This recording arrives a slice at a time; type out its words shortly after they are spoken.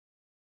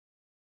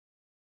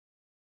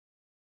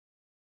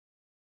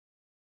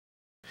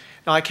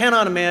Now, I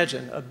cannot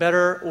imagine a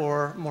better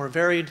or more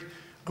varied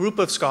group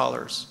of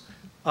scholars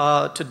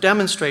to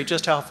demonstrate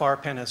just how far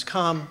Penn has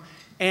come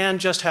and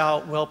just how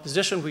well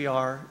positioned we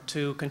are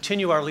to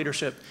continue our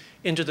leadership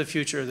into the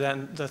future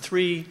than the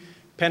three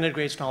Penn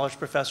Integrated Knowledge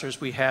professors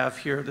we have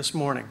here this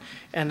morning.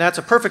 And that's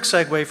a perfect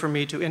segue for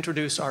me to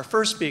introduce our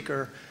first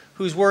speaker,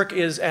 whose work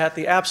is at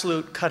the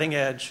absolute cutting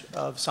edge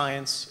of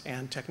science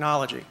and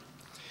technology.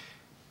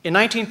 In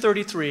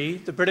 1933,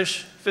 the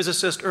British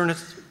physicist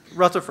Ernest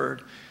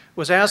Rutherford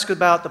was asked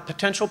about the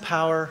potential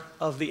power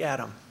of the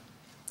atom.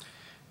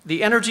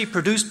 The energy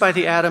produced by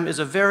the atom is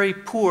a very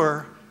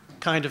poor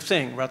kind of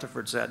thing,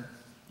 Rutherford said.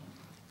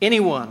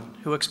 Anyone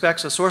who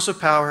expects a source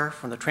of power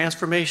from the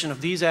transformation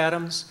of these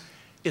atoms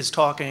is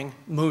talking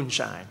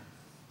moonshine.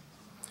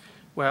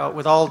 Well,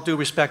 with all due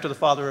respect to the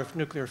father of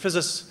nuclear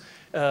physics,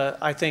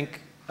 I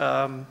think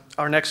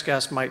our next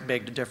guest might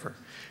beg to differ.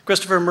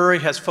 Christopher Murray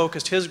has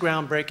focused his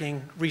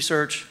groundbreaking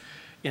research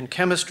in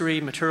chemistry,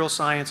 material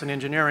science, and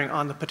engineering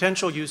on the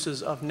potential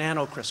uses of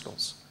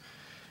nanocrystals.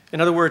 In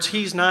other words,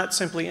 he's not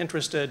simply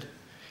interested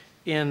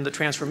in the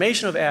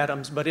transformation of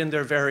atoms, but in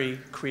their very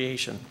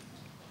creation.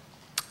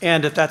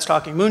 And if that's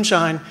talking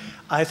moonshine,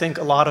 I think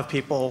a lot of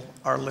people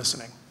are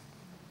listening.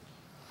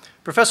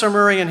 Professor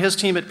Murray and his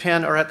team at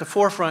Penn are at the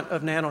forefront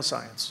of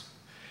nanoscience,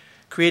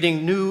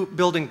 creating new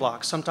building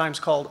blocks, sometimes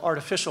called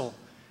artificial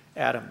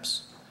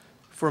atoms,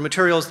 for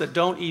materials that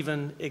don't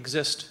even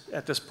exist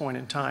at this point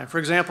in time. For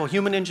example,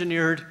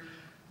 human-engineered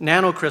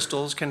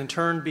nanocrystals can in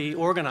turn be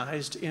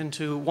organized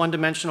into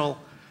one-dimensional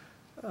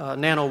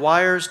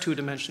nanowires,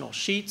 two-dimensional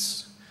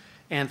sheets,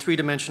 and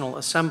three-dimensional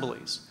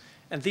assemblies.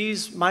 And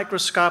these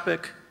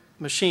microscopic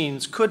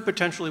machines could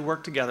potentially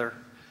work together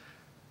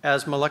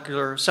as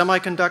molecular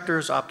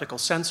semiconductors, optical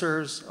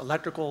sensors,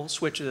 electrical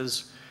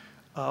switches,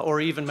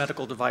 or even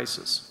medical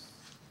devices.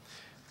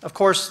 Of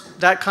course,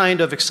 that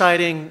kind of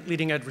exciting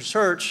leading-edge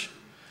research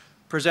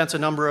presents a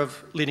number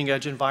of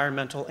leading-edge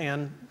environmental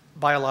and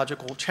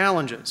biological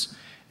challenges.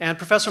 And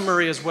Professor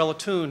Murray is well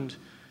attuned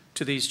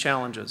to these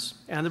challenges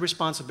and the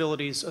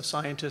responsibilities of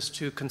scientists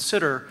to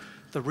consider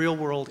the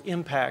real-world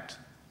impact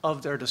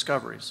of their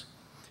discoveries.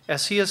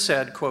 As he has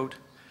said, quote,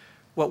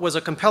 "What was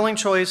a compelling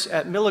choice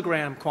at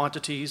milligram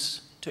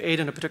quantities to aid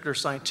in a particular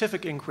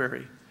scientific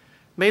inquiry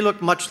may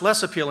look much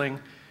less appealing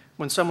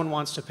when someone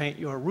wants to paint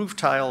your roof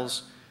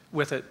tiles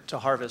with it to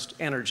harvest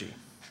energy."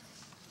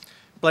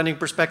 Blending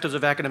perspectives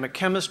of academic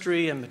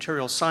chemistry and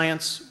material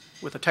science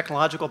with a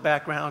technological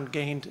background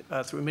gained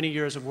through many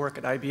years of work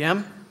at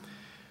IBM,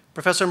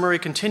 Professor Murray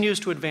continues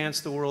to advance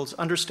the world's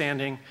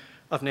understanding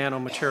of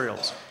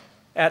nanomaterials.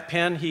 At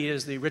Penn, he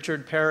is the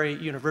Richard Perry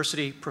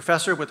University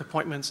Professor with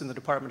appointments in the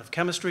Department of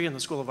Chemistry in the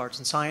School of Arts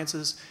and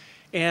Sciences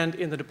and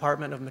in the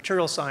Department of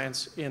Material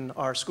Science in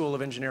our School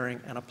of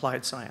Engineering and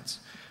Applied Science.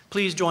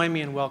 Please join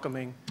me in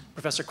welcoming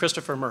Professor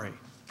Christopher Murray.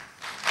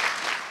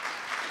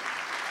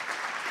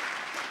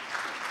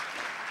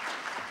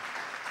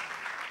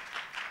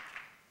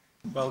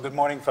 Well, good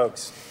morning,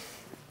 folks.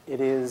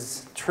 It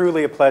is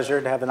truly a pleasure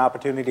to have an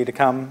opportunity to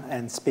come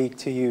and speak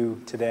to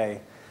you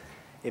today.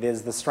 It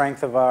is the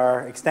strength of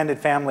our extended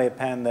family at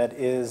Penn that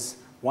is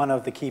one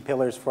of the key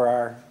pillars for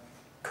our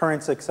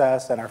current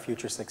success and our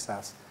future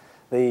success.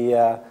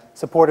 The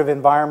supportive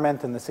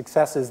environment and the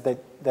successes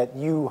that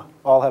you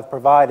all have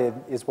provided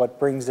is what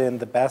brings in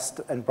the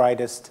best and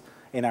brightest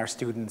in our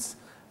students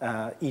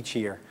each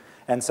year.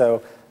 And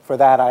so for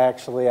that,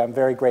 I'm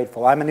very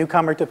grateful. I'm a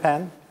newcomer to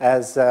Penn,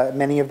 as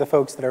many of the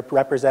folks that are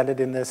represented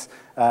in this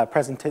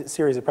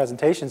series of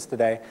presentations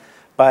today,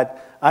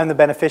 but I'm the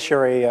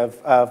beneficiary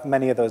of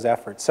many of those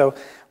efforts. So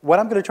what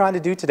I'm going to try to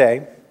do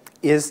today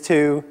is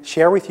to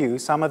share with you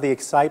some of the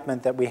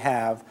excitement that we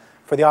have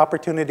for the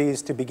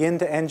opportunities to begin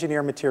to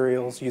engineer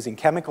materials using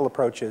chemical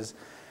approaches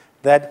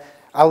that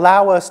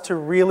allow us to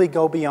really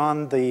go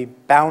beyond the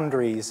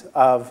boundaries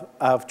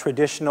of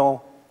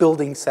traditional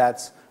building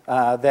sets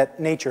that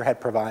nature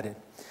had provided.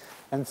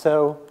 And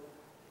so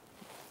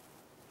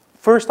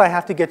first I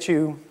have to get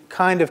you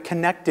kind of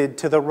connected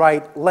to the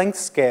right length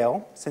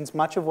scale, since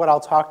much of what I'll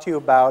talk to you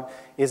about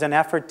is an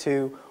effort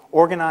to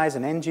organize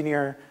and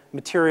engineer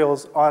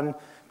materials on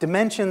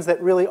dimensions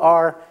that really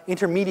are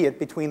intermediate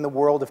between the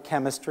world of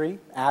chemistry,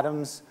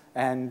 atoms,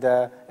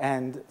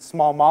 and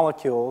small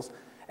molecules,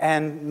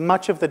 and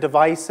much of the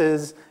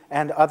devices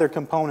and other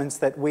components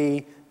that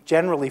we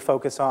generally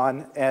focus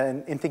on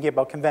in thinking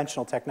about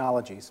conventional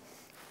technologies.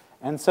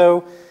 And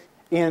so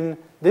in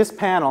this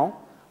panel,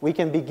 we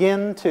can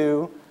begin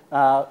to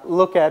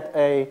look at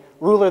a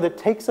ruler that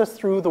takes us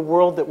through the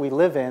world that we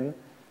live in,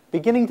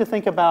 beginning to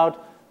think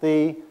about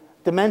the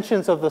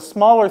dimensions of the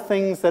smaller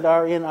things that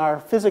are in our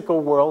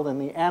physical world, in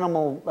the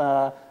animal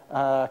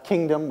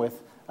kingdom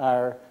with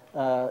our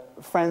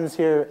friends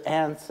here,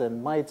 ants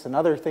and mites and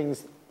other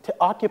things, to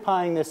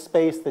occupying this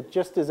space that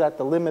just is at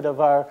the limit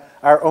of our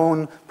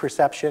own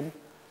perception,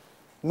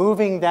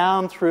 moving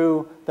down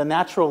through the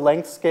natural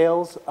length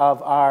scales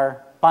of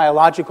our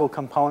biological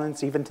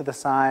components, even to the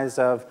size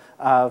of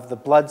the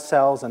blood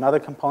cells and other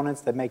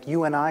components that make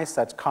you and I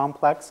such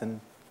complex and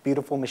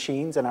beautiful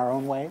machines in our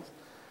own ways,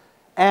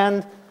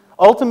 and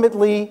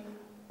ultimately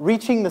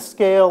reaching the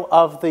scale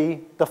of the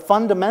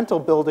fundamental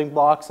building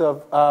blocks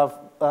of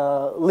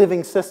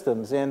living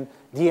systems in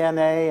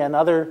DNA and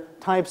other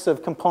types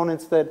of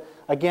components that,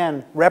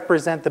 again,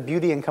 represent the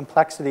beauty and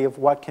complexity of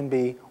what can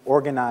be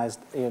organized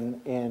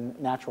in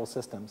natural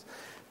systems.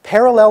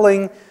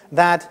 Paralleling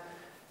that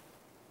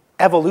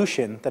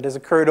evolution that has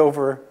occurred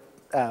over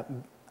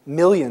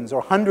millions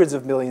or hundreds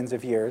of millions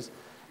of years,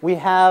 we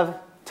have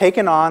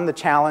taken on the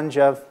challenge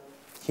of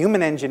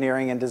human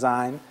engineering and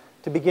design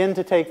to begin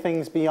to take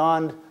things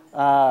beyond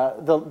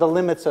the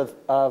limits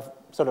of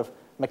sort of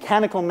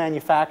mechanical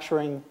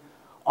manufacturing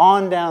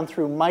on down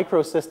through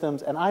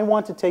microsystems. And I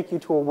want to take you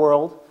to a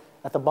world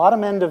at the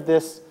bottom end of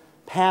this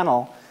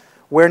panel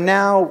where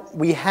now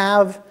we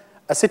have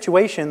a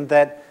situation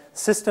that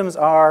systems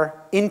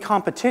are in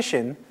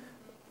competition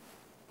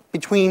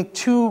between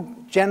two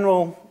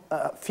general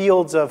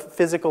fields of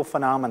physical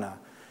phenomena.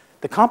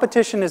 The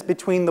competition is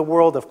between the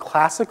world of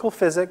classical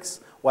physics,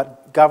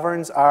 what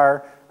governs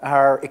our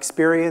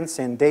experience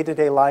in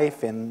day-to-day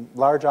life, in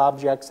large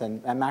objects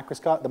and the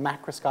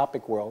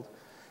macroscopic world,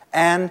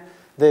 and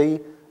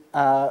the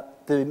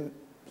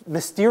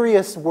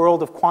mysterious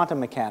world of quantum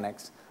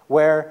mechanics,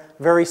 where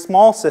very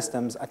small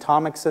systems,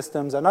 atomic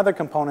systems, and other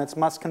components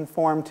must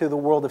conform to the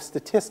world of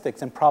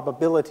statistics and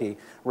probability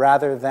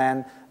rather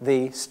than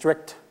the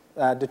strict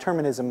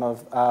determinism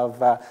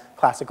of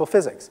classical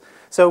physics.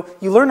 So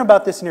you learn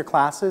about this in your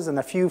classes, and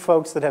a few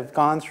folks that have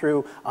gone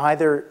through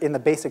either in the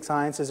basic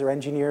sciences or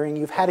engineering,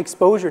 you've had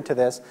exposure to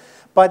this,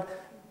 but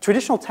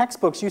traditional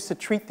textbooks used to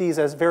treat these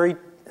as very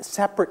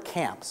separate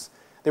camps.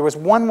 There was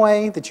one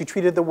way that you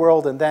treated the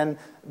world, and then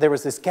there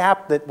was this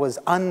gap that was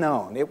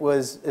unknown. It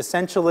was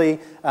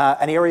essentially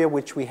an area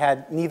which we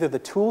had neither the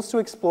tools to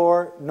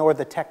explore nor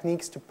the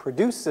techniques to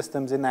produce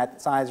systems in that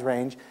size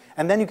range,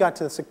 and then you got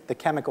to the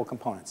chemical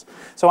components.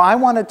 So I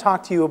want to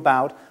talk to you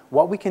about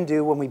what we can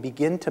do when we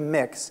begin to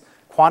mix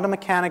quantum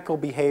mechanical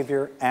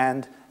behavior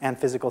and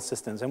physical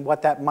systems, and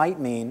what that might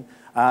mean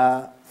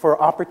for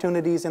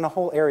opportunities in a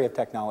whole area of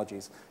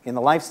technologies, in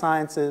the life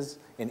sciences,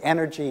 in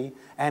energy,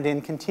 and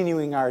in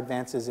continuing our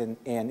advances in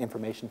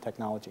information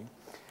technology.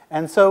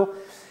 And so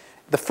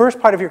the first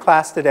part of your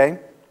class today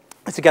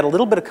is to get a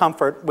little bit of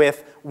comfort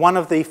with one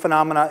of the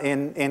phenomena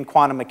in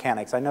quantum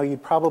mechanics. I know you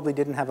probably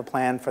didn't have a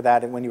plan for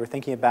that when you were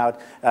thinking about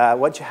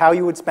how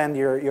you would spend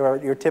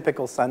your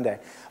typical Sunday.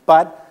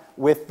 But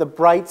with the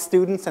bright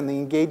students and the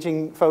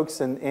engaging folks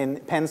in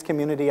Penn's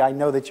community, I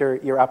know that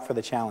you're up for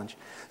the challenge.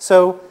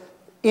 So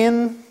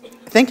in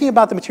thinking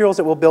about the materials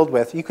that we'll build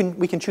with, we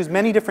can choose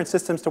many different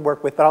systems to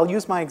work with, but I'll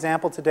use my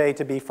example today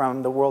to be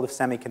from the world of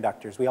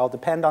semiconductors. We all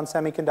depend on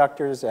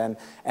semiconductors,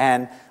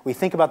 and we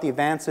think about the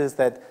advances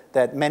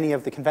that many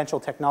of the conventional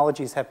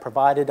technologies have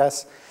provided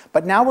us.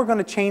 But now we're going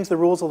to change the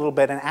rules a little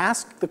bit and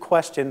ask the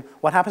question,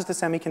 what happens to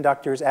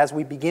semiconductors as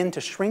we begin to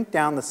shrink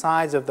down the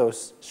size of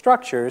those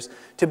structures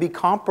to be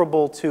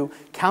comparable to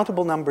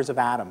countable numbers of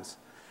atoms?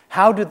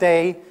 How do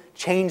they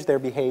change their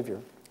behavior?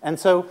 And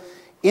so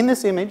in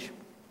this image,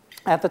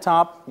 at the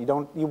top,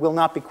 you will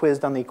not be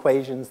quizzed on the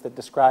equations that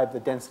describe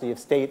the density of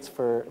states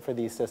for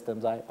these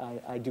systems,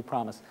 I do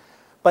promise.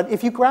 But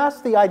if you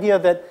grasp the idea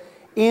that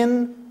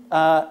in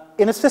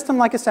a system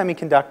like a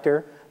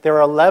semiconductor,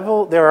 there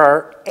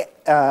are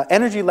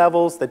energy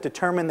levels that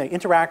determine the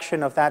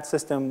interaction of that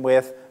system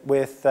with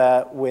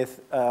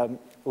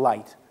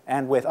light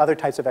and with other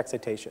types of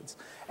excitations.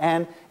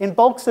 And in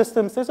bulk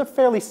systems, there's a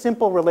fairly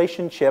simple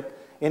relationship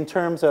in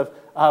terms of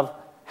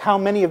how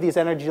many of these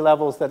energy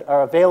levels that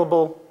are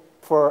available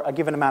for a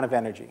given amount of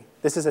energy.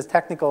 This is as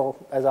technical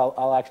as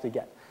I'll actually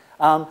get.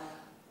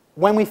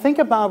 When we think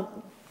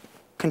about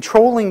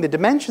controlling the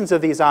dimensions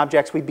of these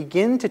objects, we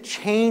begin to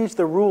change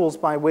the rules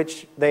by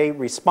which they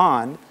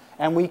respond,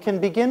 and we can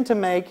begin to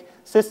make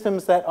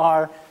systems that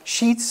are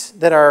sheets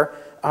that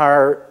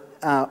are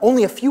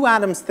only a few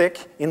atoms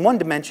thick in one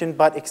dimension,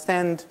 but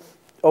extend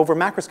over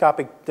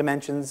macroscopic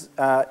dimensions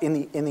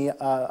in the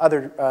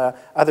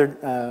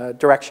other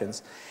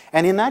directions.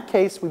 And in that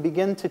case, we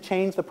begin to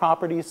change the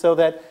properties so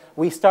that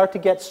we start to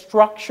get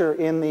structure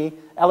in the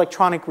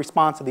electronic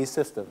response of these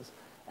systems.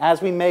 As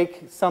we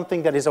make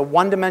something that is a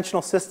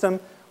one-dimensional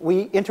system,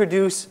 we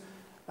introduce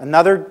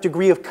another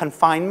degree of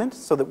confinement,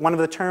 so that one of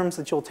the terms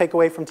that you'll take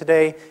away from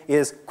today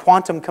is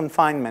quantum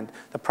confinement,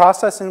 the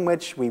process in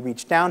which we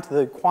reach down to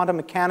the quantum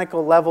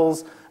mechanical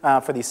levels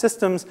for these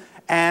systems,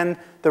 and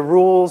the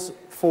rules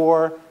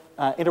for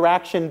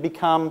interaction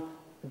become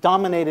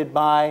dominated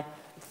by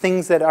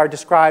things that are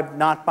described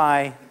not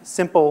by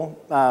simple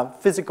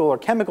physical or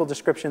chemical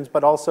descriptions,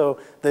 but also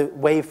the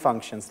wave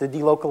functions, the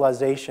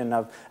delocalization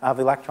of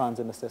electrons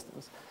in the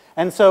systems.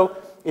 And so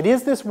it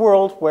is this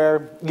world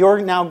where you're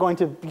now going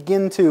to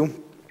begin to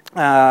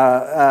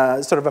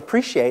sort of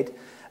appreciate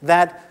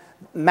that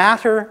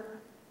matter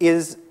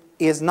is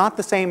not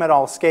the same at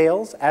all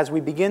scales. As we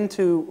begin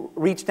to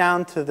reach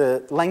down to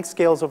the length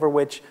scales over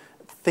which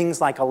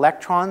things like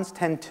electrons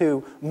tend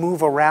to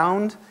move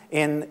around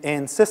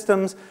in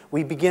systems,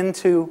 we begin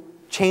to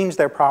change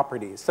their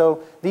properties.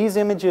 So these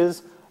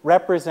images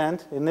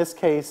represent, in this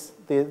case,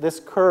 this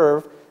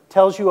curve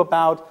tells you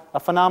about a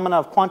phenomena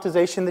of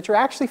quantization that you're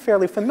actually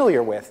fairly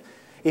familiar with.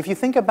 If you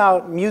think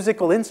about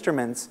musical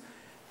instruments,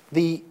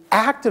 the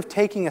act of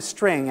taking a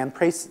string and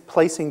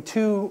placing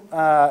two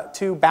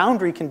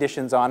boundary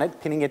conditions on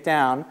it, pinning it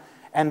down,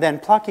 and then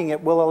plucking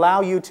it will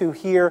allow you to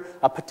hear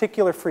a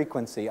particular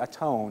frequency, a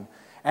tone.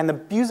 And the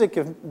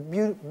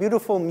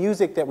beautiful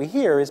music that we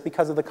hear is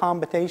because of the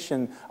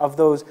combination of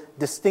those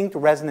distinct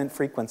resonant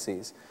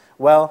frequencies.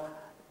 Well,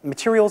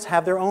 materials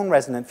have their own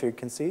resonant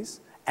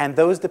frequencies, and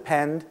those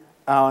depend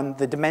on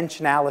the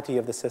dimensionality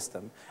of the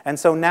system. And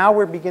so now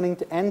we're beginning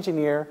to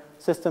engineer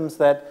systems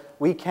that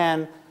we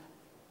can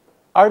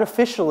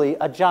artificially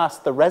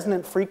adjust the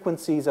resonant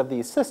frequencies of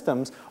these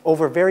systems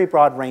over very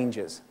broad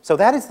ranges. So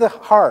that is the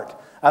heart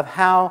of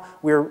how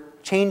we're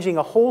changing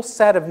a whole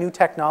set of new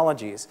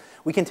technologies.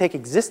 We can take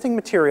existing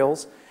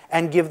materials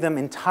and give them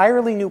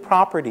entirely new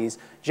properties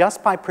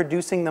just by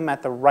producing them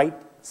at the right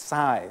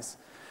size.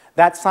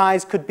 That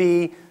size could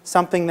be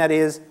something that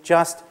is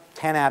just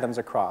 10 atoms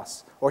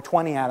across, or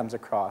 20 atoms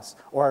across,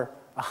 or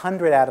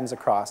 100 atoms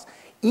across.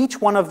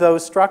 Each one of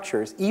those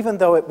structures, even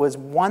though it was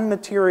one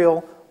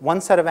material, one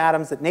set of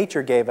atoms that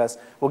nature gave us,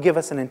 will give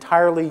us an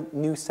entirely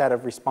new set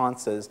of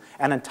responses,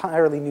 an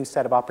entirely new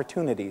set of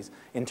opportunities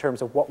in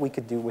terms of what we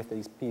could do with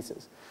these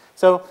pieces.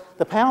 So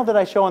the panel that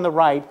I show on the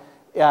right,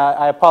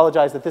 I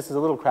apologize that this is a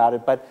little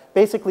crowded, but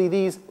basically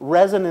these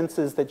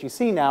resonances that you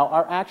see now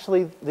are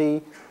actually,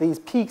 these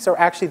peaks are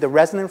actually the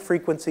resonant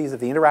frequencies of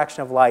the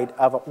interaction of light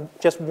of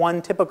just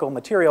one typical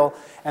material,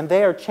 and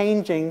they are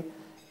changing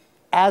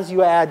as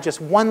you add just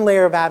one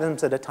layer of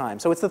atoms at a time.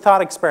 So it's the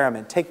thought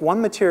experiment. Take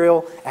one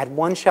material, add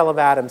one shell of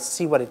atoms,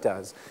 see what it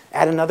does.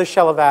 Add another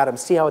shell of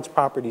atoms, see how its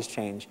properties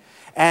change.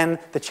 And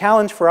the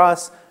challenge for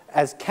us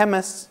as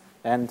chemists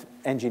and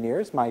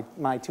engineers,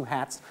 my two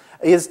hats,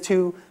 is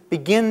to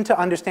begin to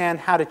understand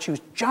how to choose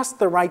just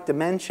the right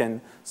dimension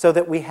so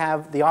that we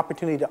have the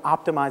opportunity to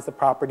optimize the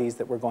properties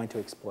that we're going to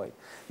exploit.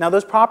 Now,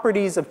 those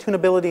properties of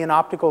tunability in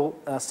optical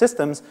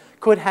systems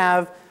could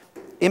have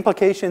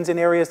implications in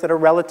areas that are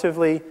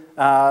relatively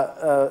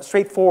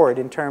straightforward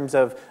in terms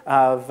of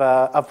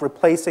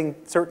replacing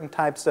certain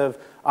types of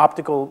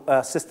optical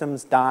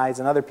systems, dyes,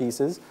 and other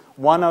pieces.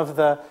 One of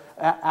the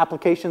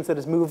applications that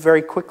has moved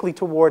very quickly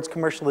towards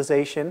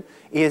commercialization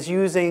is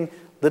using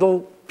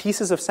little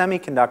pieces of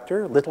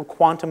semiconductor, little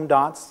quantum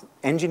dots,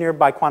 engineered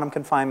by quantum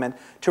confinement,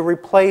 to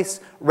replace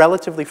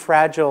relatively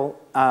fragile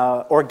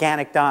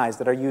organic dyes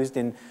that are used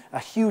in a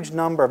huge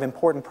number of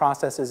important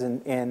processes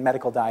in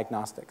medical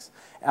diagnostics.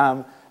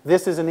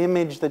 This is an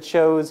image that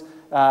shows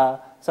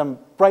some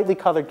brightly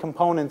colored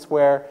components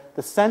where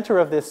the center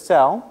of this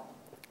cell,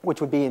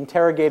 which would be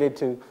interrogated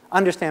to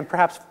understand,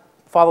 perhaps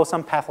follow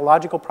some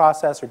pathological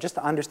process or just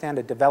to understand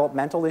a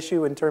developmental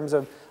issue in terms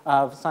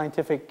of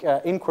scientific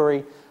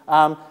inquiry.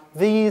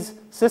 These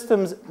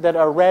systems that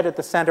are red at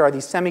the center are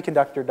these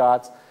semiconductor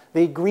dots.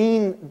 The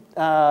green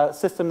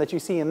system that you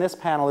see in this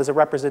panel is a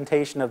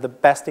representation of the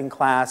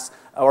best-in-class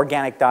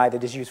organic dye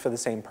that is used for the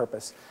same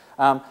purpose.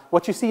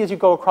 What you see as you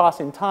go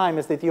across in time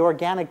is that the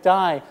organic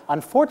dye,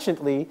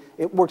 unfortunately,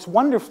 it works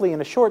wonderfully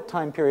in a short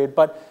time period,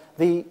 but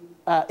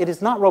it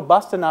is not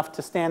robust enough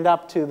to stand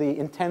up to the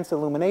intense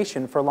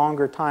illumination for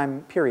longer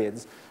time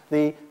periods.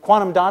 The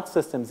quantum dot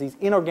systems, these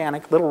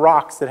inorganic little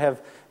rocks that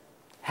have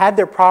had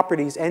their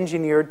properties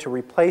engineered to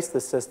replace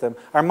the system,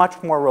 are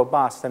much more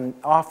robust and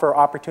offer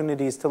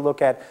opportunities to look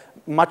at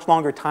much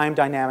longer time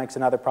dynamics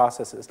and other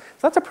processes. So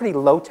that's a pretty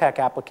low-tech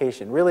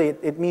application. Really,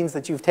 it means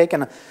that you've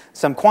taken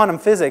some quantum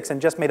physics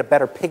and just made a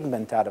better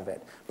pigment out of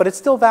it. But it's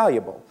still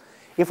valuable.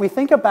 If we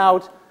think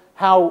about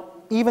how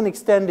even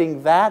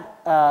extending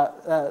that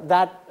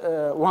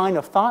line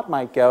of thought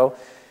might go,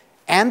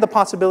 and the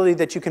possibility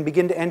that you can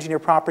begin to engineer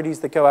properties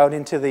that go out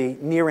into the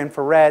near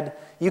infrared,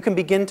 you can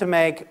begin to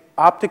make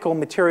optical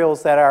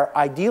materials that are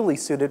ideally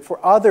suited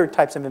for other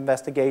types of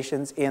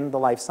investigations in the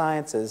life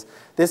sciences.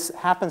 This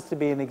happens to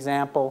be an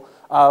example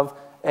of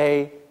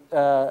a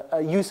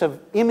use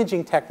of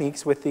imaging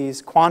techniques with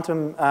these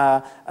quantum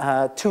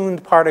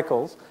tuned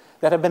particles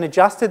that have been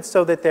adjusted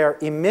so that their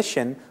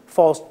emission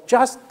falls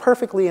just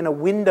perfectly in a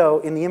window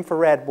in the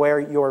infrared where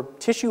your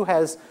tissue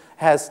has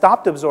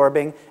stopped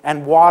absorbing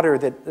and water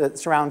that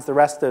surrounds the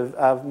rest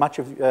of much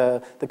of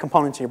the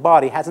components of your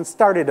body hasn't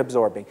started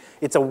absorbing.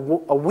 It's a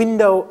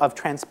window of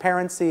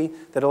transparency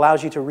that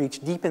allows you to reach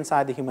deep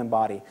inside the human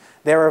body.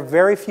 There are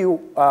very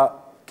few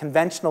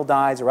conventional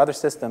dyes or other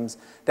systems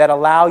that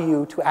allow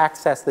you to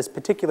access this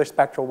particular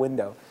spectral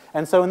window.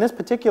 And so in this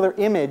particular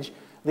image,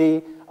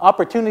 the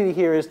opportunity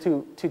here is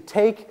to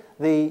take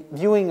the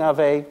viewing of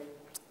a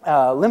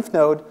lymph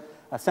node,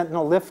 a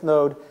sentinel lymph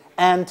node,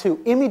 and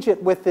to image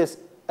it with this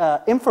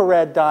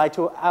infrared dye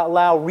to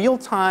allow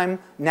real-time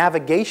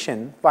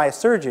navigation by a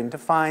surgeon to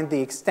find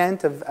the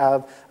extent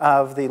of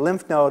the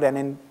lymph node,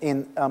 and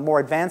in more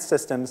advanced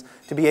systems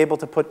to be able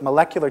to put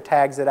molecular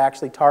tags that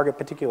actually target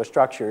particular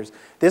structures.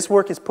 This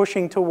work is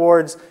pushing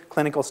towards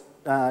clinical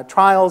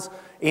trials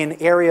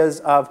in areas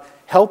of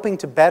helping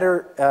to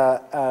better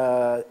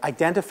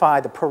identify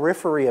the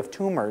periphery of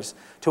tumors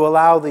to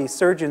allow the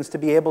surgeons to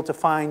be able to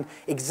find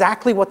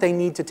exactly what they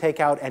need to take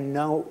out and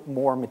no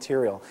more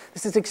material.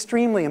 This is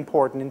extremely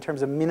important in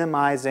terms of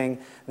minimizing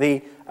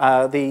the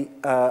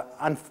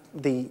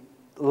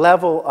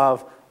level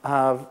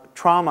of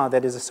trauma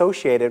that is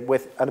associated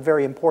with a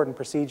very important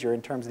procedure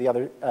in terms of the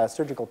other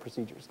surgical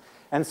procedures.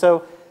 And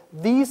so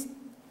these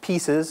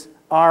pieces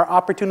are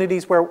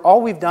opportunities where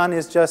all we've done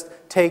is just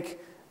take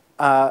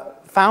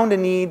found a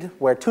need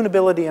where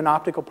tunability and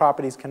optical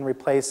properties can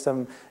replace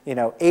some,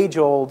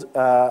 age-old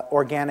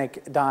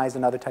organic dyes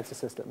and other types of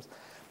systems.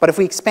 But if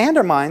we expand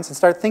our minds and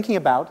start thinking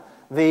about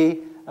the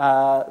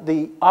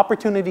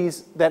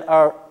opportunities that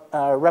are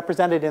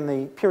represented in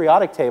the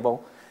periodic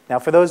table. Now,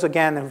 for those,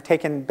 again, who've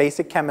taken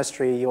basic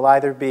chemistry, you'll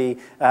either be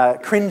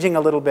cringing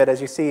a little bit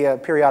as you see a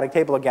periodic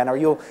table again, or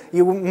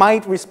you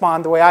might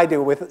respond the way I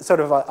do with sort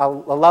of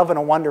a love and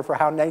a wonder for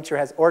how nature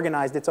has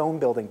organized its own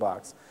building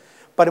blocks.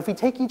 But if we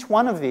take each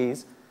one of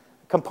these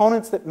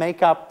components that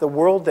make up the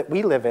world that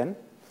we live in,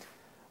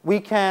 we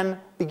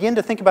can begin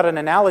to think about an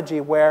analogy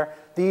where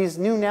these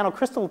new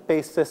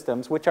nanocrystal-based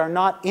systems, which are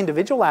not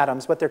individual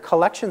atoms, but they're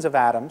collections of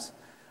atoms,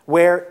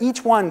 where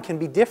each one can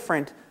be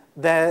different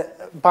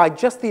by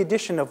just the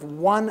addition of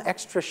one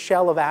extra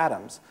shell of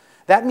atoms.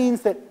 That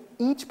means that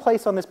each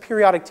place on this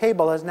periodic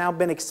table has now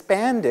been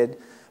expanded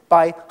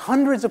by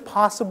hundreds of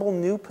possible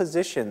new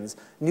positions,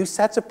 new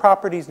sets of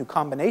properties, new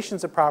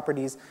combinations of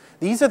properties.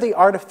 These are the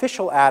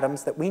artificial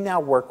atoms that we now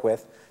work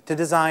with to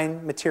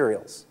design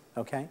materials,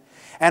 okay?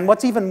 And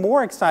what's even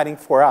more exciting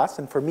for us,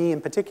 and for me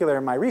in particular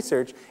in my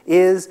research,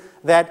 is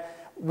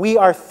that we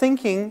are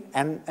thinking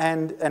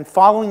and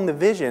following the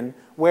vision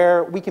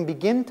where we can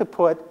begin to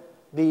put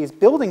these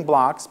building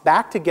blocks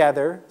back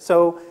together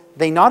so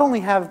they not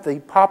only have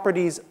the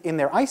properties in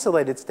their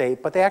isolated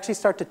state, but they actually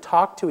start to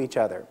talk to each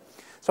other.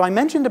 So I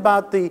mentioned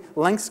about the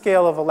length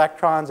scale of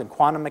electrons and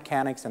quantum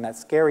mechanics and that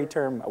scary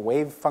term, a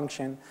wave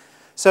function.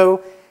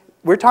 So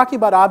we're talking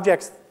about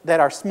objects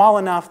that are small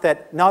enough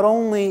that not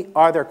only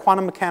are there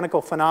quantum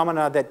mechanical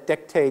phenomena that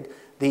dictate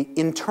the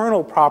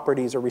internal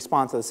properties or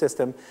response of the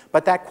system,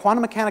 but that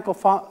quantum mechanical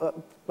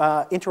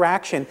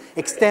interaction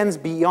extends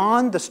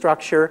beyond the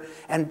structure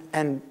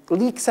and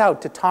leaks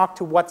out to talk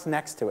to what's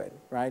next to it,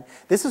 right?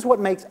 This is what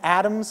makes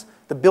atoms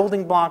the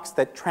building blocks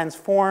that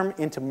transform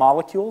into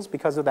molecules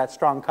because of that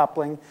strong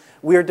coupling.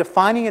 We are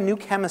defining a new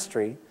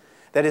chemistry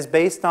that is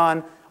based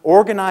on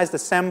organized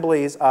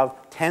assemblies of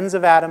tens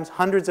of atoms,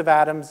 hundreds of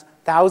atoms,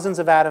 thousands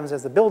of atoms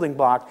as the building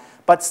block,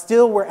 but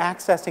still we're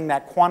accessing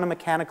that quantum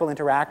mechanical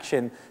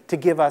interaction to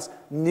give us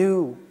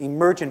new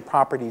emergent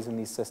properties in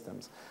these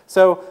systems.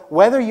 So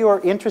whether you're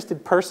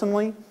interested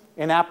personally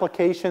in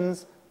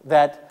applications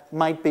that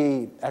might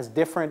be as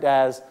different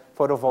as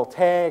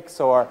photovoltaics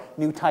or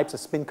new types of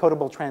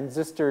spin-coatable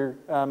transistor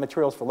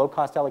materials for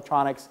low-cost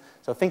electronics,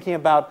 so thinking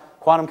about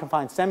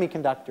quantum-confined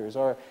semiconductors,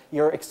 or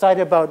you're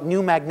excited about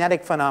new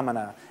magnetic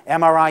phenomena,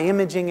 MRI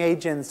imaging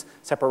agents,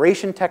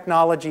 separation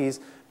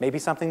technologies, maybe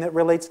something that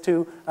relates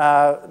to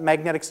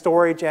magnetic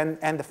storage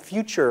and the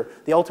future,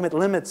 the ultimate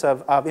limits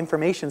of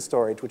information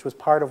storage, which was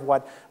part of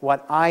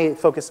what I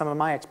focused some of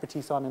my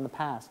expertise on in the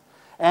past.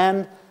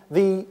 And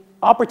the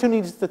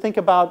opportunities to think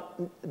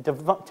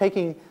about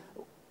taking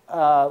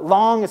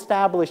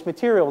long-established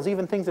materials,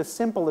 even things as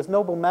simple as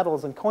noble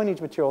metals and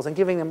coinage materials, and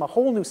giving them a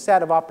whole new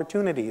set of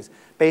opportunities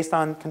based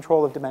on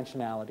control of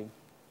dimensionality.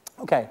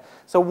 Okay,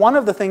 so one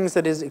of the things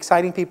that is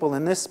exciting people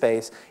in this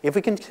space, if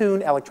we can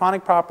tune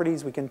electronic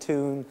properties, we can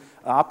tune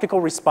optical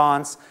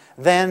response,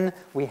 then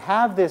we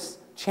have this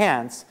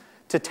chance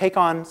to take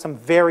on some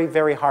very,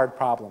 very hard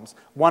problems.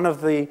 One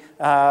of the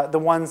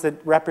ones that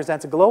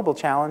represents a global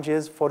challenge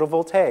is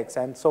photovoltaics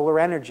and solar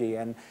energy,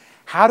 and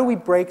how do we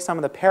break some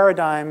of the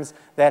paradigms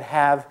that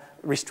have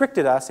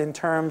restricted us in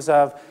terms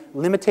of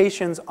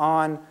limitations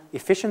on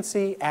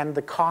efficiency and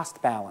the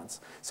cost balance?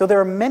 So there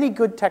are many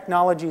good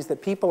technologies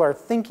that people are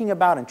thinking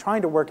about and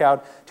trying to work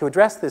out to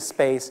address this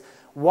space.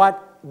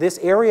 What this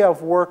area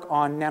of work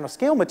on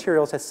nanoscale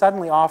materials has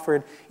suddenly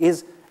offered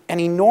is an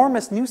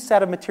enormous new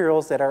set of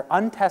materials that are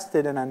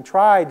untested and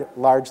untried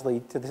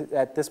largely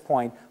at this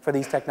point for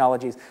these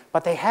technologies.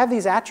 But they have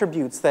these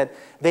attributes that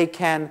they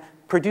can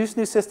produce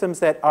new systems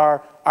that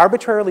are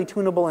arbitrarily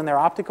tunable in their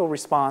optical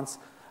response.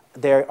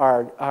 They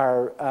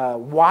are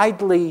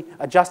widely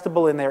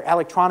adjustable in their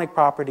electronic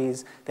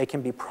properties. They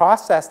can be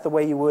processed the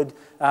way you would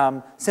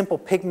simple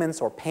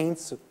pigments or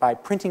paints by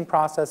printing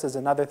processes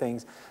and other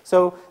things.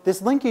 So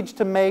this linkage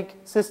to make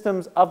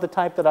systems of the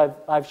type that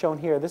I've shown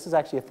here, this is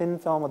actually a thin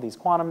film of these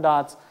quantum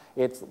dots.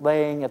 It's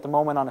laying at the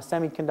moment on a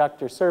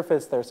semiconductor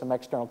surface. There's some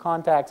external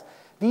contacts.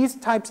 These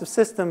types of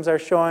systems are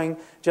showing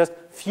just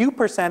few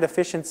 %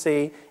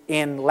 efficiency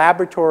in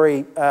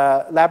laboratory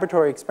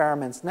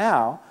experiments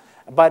now,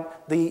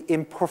 but the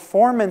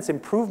performance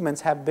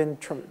improvements have been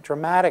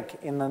dramatic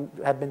in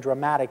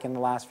the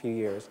last few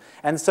years.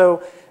 And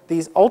so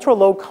these ultra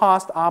low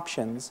cost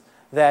options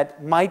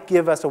that might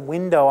give us a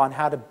window on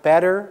how to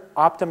better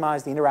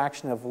optimize the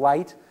interaction of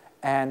light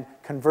and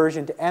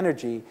conversion to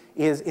energy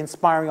is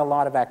inspiring a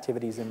lot of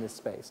activities in this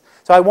space.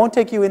 So I won't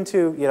take you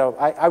into,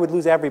 I would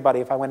lose everybody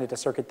if I went into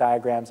circuit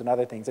diagrams and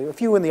other things. A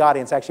few in the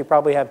audience actually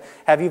probably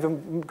have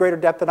even greater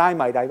depth than I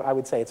might, I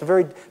would say.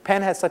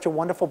 Penn has such a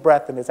wonderful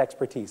breadth in its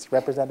expertise,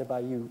 represented by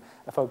you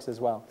folks as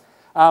well.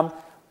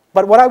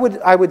 But what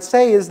I would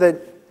say is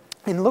that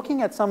in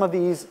looking at some of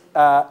these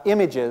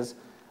images,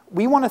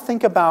 we want to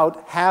think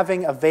about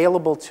having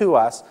available to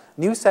us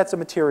new sets of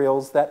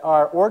materials that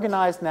are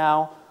organized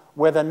now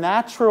where the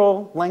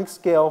natural length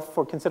scale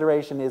for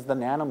consideration is the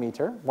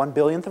nanometer,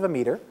 1/1000th of a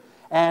meter.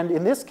 And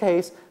in this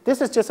case, this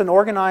is just an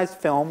organized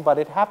film, but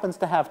it happens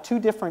to have two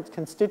different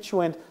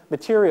constituent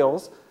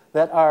materials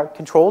that are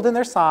controlled in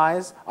their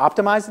size,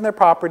 optimized in their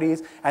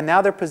properties, and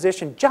now they're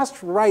positioned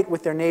just right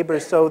with their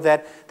neighbors so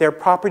that their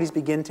properties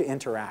begin to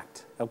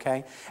interact,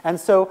 okay? And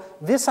so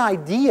this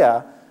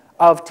idea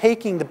of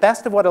taking the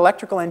best of what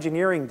electrical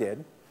engineering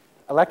did.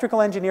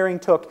 Electrical engineering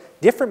took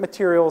different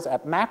materials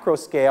at macro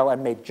scale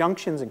and made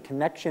junctions and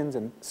connections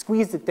and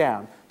squeezed it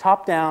down,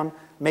 top down,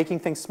 making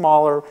things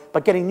smaller,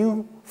 but getting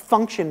new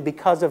function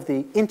because of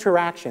the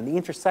interaction, the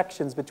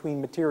intersections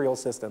between material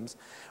systems.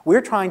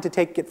 We're trying to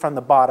take it from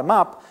the bottom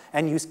up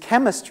and use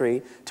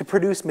chemistry to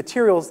produce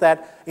materials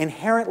that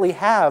inherently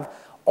have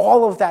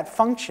all of that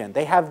function.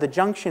 They have the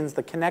junctions,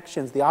 the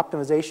connections, the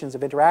optimizations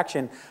of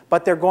interaction,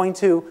 but they're going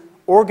to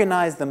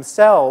organize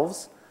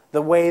themselves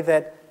the way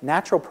that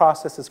natural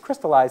processes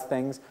crystallize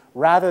things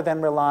rather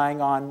than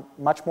relying on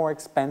much more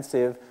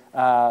expensive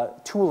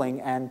tooling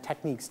and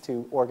techniques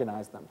to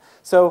organize them.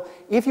 So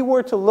if you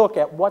were to look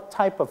at what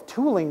type of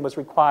tooling was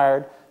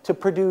required to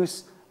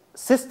produce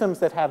systems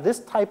that have this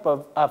type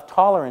of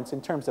tolerance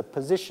in terms of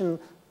position,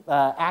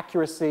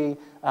 accuracy,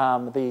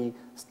 the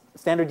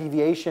standard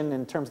deviation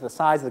in terms of the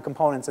size of the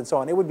components and so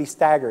on, it would be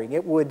staggering.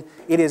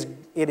 It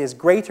is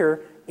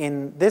greater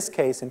in this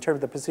case, in terms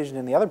of the precision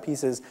in the other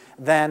pieces,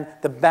 than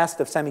the best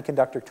of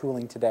semiconductor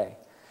tooling today.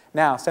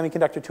 Now,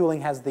 semiconductor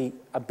tooling has the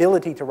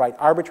ability to write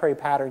arbitrary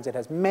patterns. It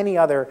has many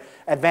other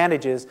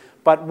advantages,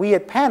 but we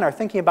at Penn are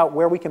thinking about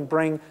where we can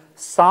bring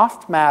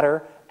soft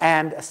matter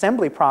and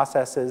assembly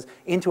processes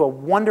into a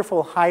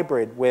wonderful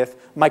hybrid with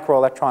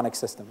microelectronic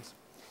systems.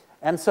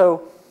 And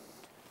so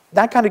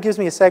that kind of gives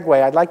me a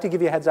segue. I'd like to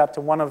give you a heads up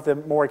to one of the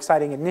more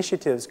exciting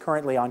initiatives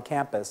currently on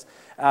campus.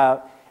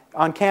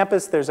 On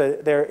campus,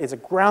 there is a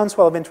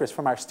groundswell of interest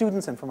from our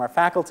students and from our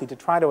faculty to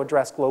try to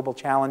address global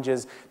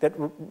challenges that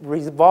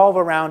revolve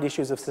around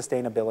issues of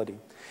sustainability.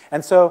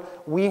 And so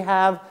we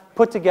have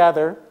put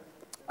together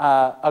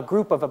a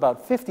group of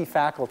about 50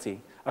 faculty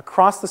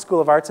across the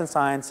School of Arts and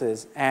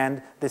Sciences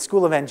and the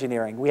School of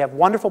Engineering. We have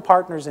wonderful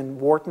partners in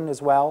Wharton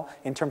as well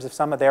in terms of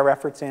some of their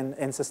efforts in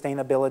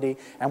sustainability,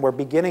 and we're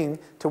beginning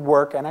to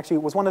work, and actually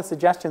it was one of the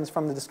suggestions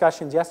from the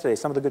discussions yesterday,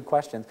 some of the good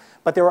questions,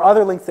 but there are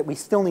other links that we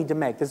still need to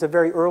make. There's a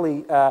very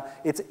early,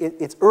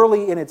 it's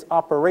early in its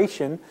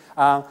operation,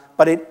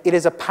 but it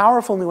is a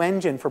powerful new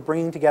engine for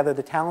bringing together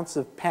the talents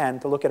of Penn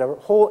to look at a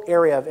whole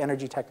area of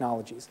energy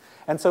technologies.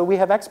 And so we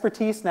have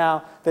expertise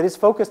now that is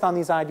focused on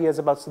these ideas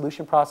about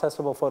solution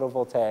processable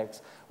photovoltaics.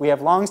 We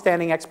have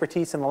long-standing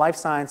expertise in the life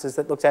sciences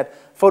that looks at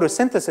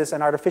photosynthesis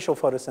and artificial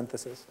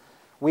photosynthesis.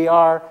 We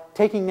are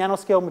taking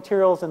nanoscale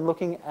materials and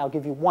looking, I'll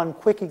give you one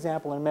quick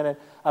example in a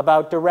minute,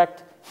 about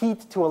direct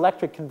heat to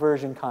electric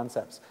conversion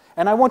concepts.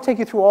 And I won't take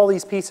you through all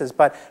these pieces,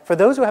 but for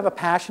those who have a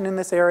passion in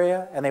this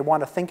area and they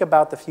want to think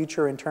about the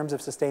future in terms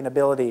of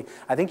sustainability,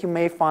 I think you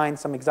may find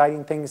some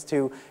exciting things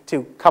to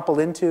couple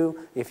into.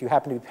 If you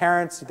happen to be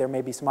parents, there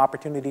may be some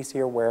opportunities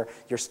here where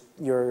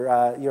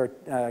your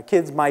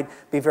kids might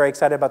be very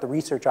excited about the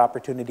research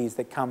opportunities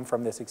that come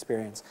from this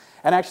experience.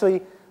 And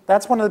actually,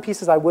 that's one of the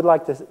pieces I would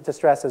like to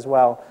stress as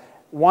well.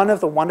 One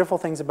of the wonderful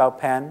things about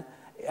Penn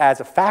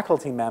as a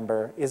faculty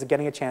member is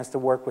getting a chance to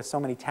work with so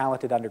many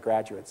talented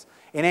undergraduates.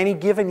 In any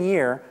given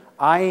year,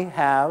 I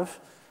have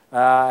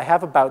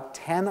about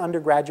 10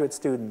 undergraduate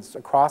students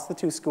across the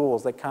two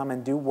schools that come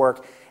and do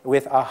work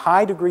with a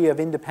high degree of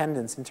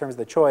independence in terms of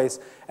the choice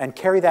and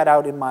carry that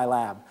out in my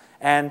lab.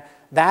 And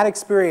that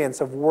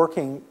experience of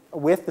working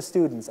with the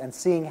students and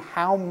seeing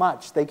how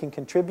much they can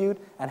contribute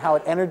and how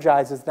it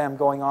energizes them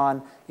going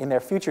on in their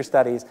future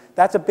studies,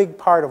 that's a big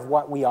part of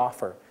what we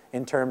offer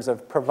in terms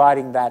of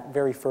providing that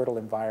very fertile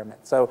environment.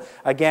 So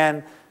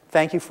again,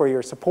 thank you for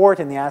your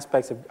support in the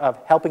aspects of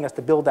helping us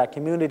to build that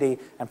community.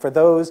 And for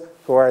those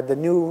who are the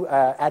new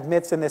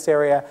admits in this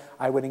area,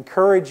 I would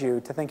encourage you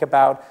to think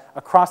about,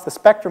 across the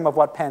spectrum of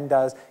what Penn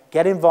does,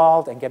 get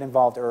involved and get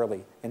involved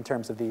early in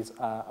terms of these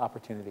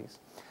opportunities.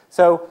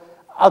 So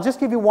I'll just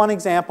give you one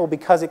example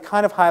because it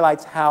kind of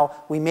highlights how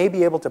we may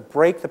be able to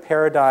break the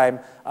paradigm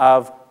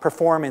of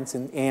performance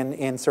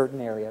in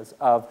certain areas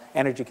of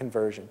energy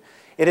conversion.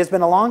 It has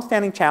been a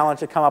long-standing challenge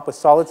to come up with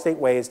solid-state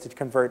ways to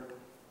convert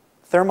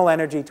thermal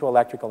energy to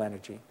electrical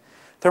energy.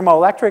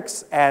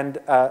 Thermoelectrics and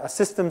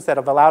systems that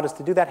have allowed us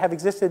to do that have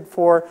existed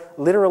for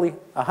literally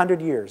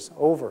 100 years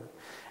over.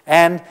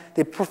 And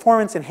the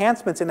performance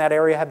enhancements in that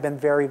area have been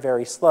very,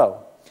 very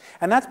slow.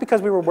 And that's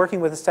because we were working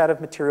with a set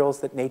of materials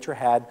that nature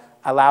had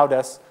allowed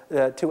us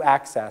to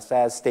access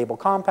as stable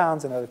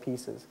compounds and other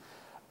pieces.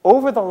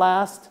 Over the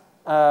last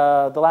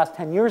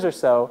 10 years or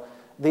so,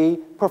 the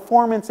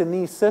performance in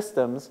these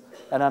systems,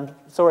 and I'm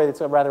sorry, it's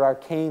a rather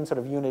arcane sort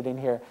of unit in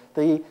here.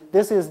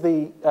 This is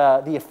the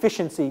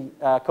efficiency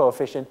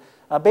coefficient.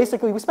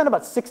 Basically, we spent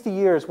about 60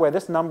 years where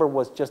this number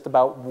was just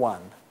about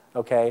 1,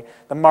 okay?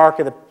 The mark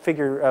of the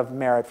figure of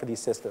merit for these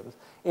systems.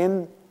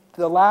 In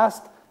the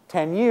last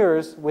 10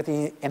 years, with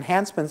the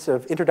enhancements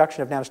of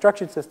introduction of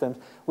nanostructured systems,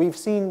 we've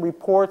seen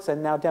reports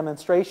and now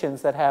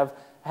demonstrations that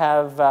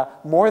have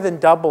more than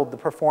doubled the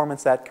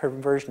performance at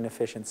conversion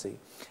efficiency.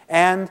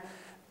 And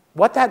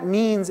what that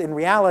means in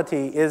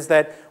reality is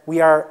that we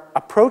are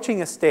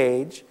approaching a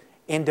stage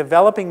in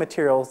developing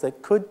materials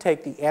that could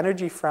take the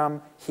energy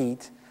from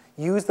heat,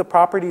 use the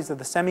properties of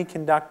the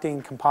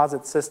semiconducting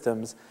composite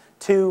systems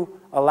to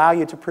allow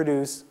you to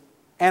produce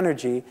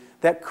energy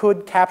that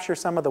could capture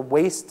some of the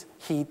waste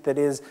heat that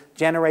is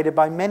generated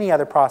by many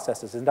other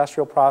processes,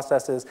 industrial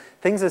processes.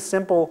 Things as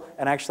simple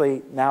and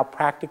actually now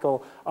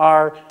practical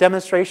are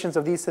demonstrations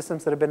of these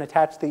systems that have been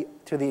attached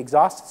to the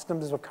exhaust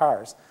systems of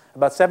cars.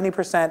 About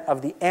 70%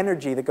 of the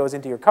energy that goes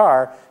into your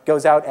car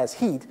goes out as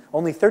heat.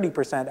 Only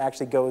 30%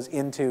 actually goes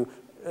into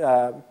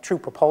true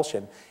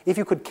propulsion. If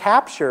you could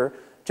capture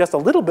just a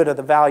little bit of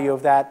the value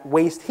of that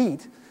waste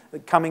heat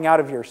coming out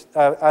of your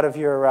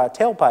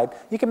tailpipe,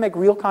 you can make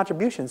real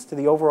contributions to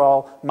the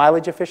overall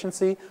mileage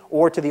efficiency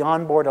or to the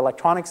onboard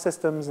electronic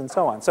systems and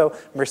so on. So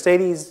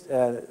Mercedes,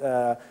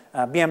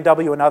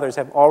 BMW, and others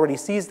have already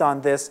seized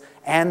on this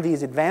and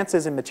these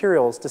advances in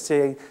materials to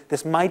say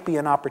this might be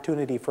an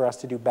opportunity for us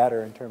to do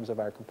better in terms of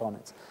our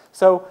components.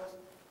 So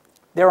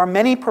there are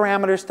many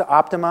parameters to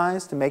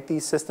optimize to make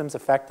these systems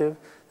effective.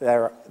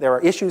 There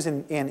are issues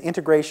in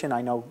integration.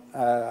 I know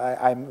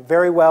I'm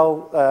very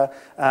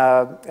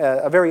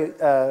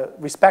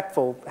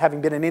respectful, having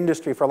been in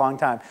industry for a long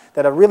time,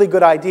 that a really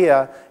good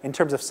idea in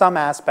terms of some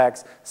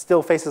aspects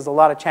still faces a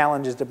lot of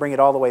challenges to bring it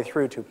all the way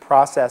through to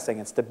processing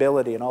and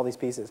stability and all these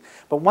pieces.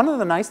 But one of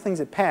the nice things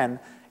at Penn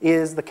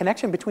is the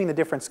connection between the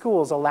different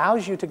schools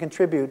allows you to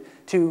contribute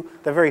to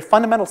the very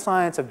fundamental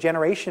science of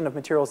generation of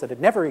materials that had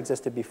never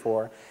existed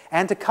before,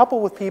 and to couple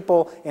with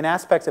people in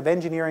aspects of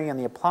engineering and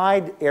the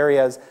applied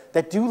areas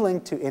that do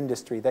link to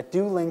industry, that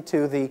do link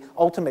to the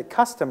ultimate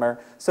customer,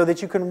 so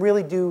that you can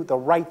really do the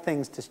right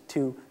things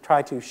to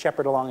try to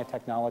shepherd along a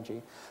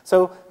technology.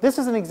 So this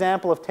is an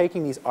example of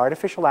taking these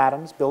artificial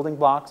atoms, building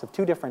blocks of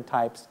two different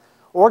types,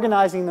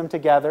 organizing them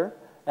together.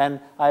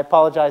 And I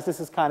apologize, this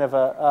is kind of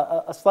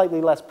a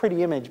slightly less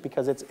pretty image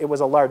because it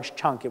was a large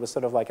chunk. It was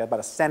sort of like about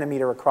 1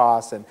 centimeter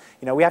across. And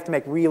we have to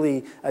make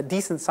really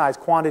decent-sized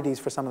quantities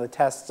for some of the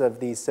tests of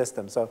these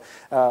systems. So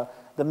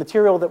the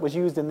material that was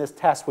used in this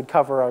test would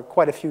cover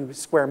quite a few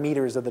square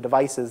meters of the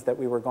devices that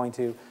we were going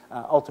to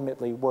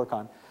ultimately work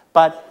on.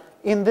 But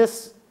in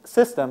this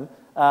system,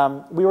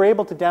 we were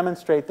able to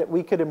demonstrate that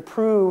we could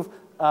improve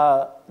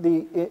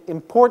the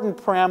important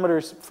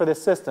parameters for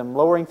this system,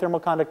 lowering thermal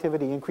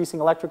conductivity, increasing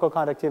electrical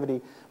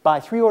conductivity by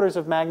 3 orders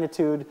of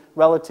magnitude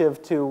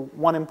relative to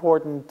one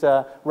important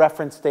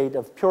reference state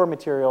of pure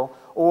material,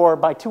 or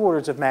by 2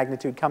 orders of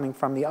magnitude coming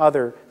from the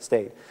other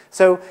state.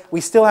 So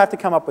we still have to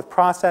come up with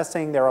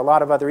processing. There are a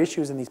lot of other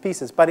issues in these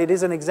pieces, but it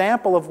is an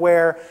example of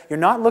where you're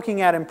not looking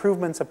at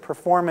improvements of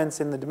performance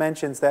in the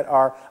dimensions that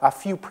are a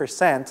few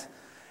percent.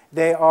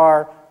 They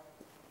are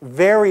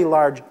very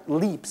large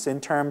leaps in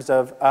terms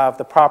of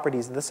the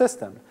properties of the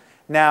system.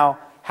 Now,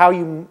 how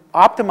you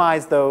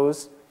optimize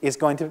those is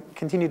going to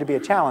continue to be a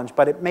challenge,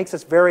 but it makes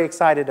us very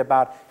excited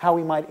about how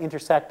we might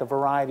intersect a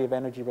variety of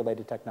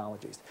energy-related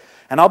technologies.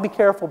 And I'll be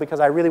careful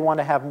because I really want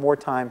to have more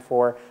time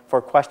for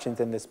questions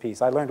in this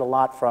piece. I learned a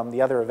lot from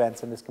the other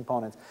events in this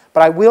component.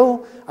 But I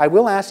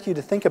will ask you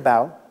to think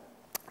about,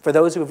 for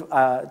those who've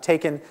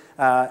taken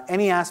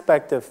any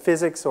aspect of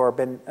physics or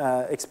been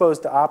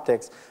exposed to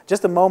optics,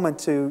 just a moment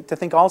to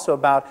think also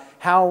about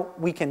how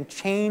we can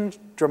change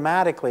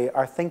dramatically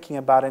our thinking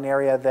about an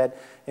area that,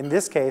 in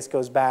this case,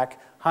 goes back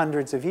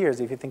hundreds of years,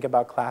 if you think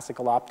about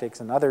classical optics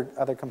and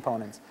other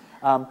components.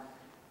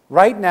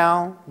 Right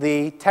now,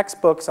 the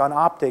textbooks on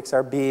optics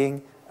are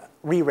being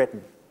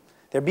rewritten.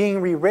 They're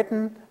being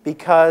rewritten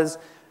because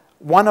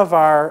one of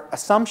our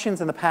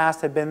assumptions in the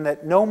past had been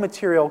that no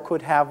material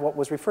could have what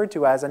was referred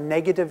to as a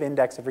negative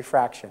index of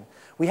refraction.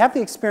 We have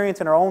the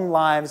experience in our own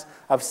lives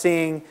of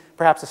seeing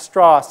perhaps a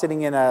straw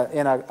sitting in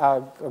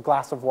a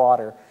glass of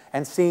water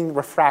and seeing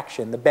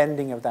refraction, the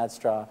bending of that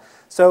straw.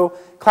 So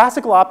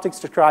classical optics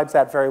describes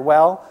that very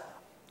well.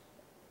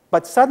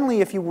 But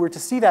suddenly, if you were to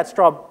see that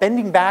straw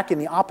bending back in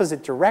the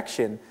opposite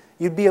direction,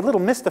 you'd be a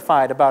little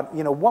mystified about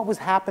what was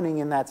happening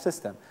in that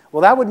system.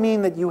 Well, that would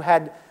mean that you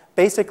had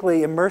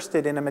basically immersed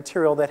it in a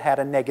material that had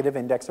a negative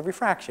index of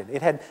refraction.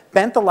 It had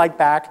bent the light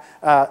back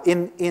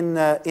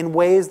in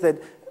ways that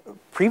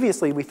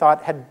previously we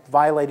thought had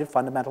violated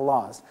fundamental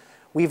laws.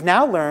 We've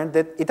now learned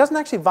that it doesn't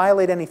actually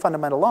violate any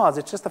fundamental laws.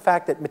 It's just the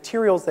fact that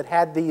materials that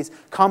had these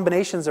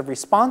combinations of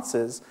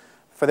responses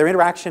for their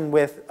interaction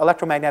with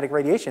electromagnetic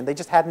radiation. They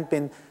just hadn't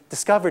been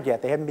discovered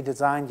yet. They hadn't been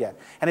designed yet.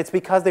 And it's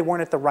because they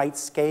weren't at the right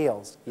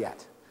scales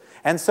yet.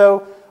 And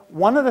so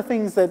one of the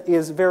things that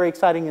is very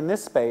exciting in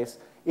this space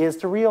is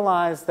to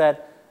realize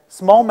that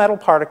small metal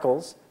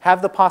particles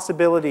have the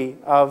possibility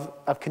of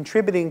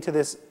contributing to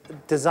this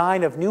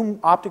design of new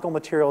optical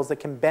materials that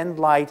can bend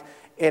light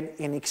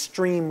in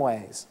extreme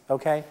ways,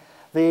 okay?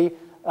 The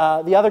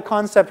other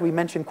concept, we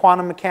mentioned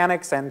quantum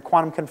mechanics and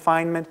quantum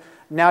confinement.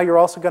 Now you're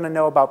also going to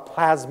know about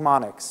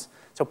plasmonics.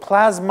 So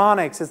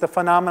plasmonics is the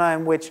phenomenon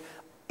in which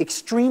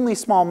extremely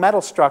small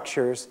metal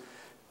structures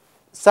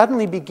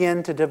suddenly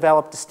begin to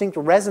develop distinct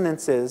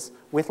resonances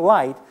with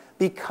light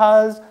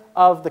because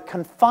of the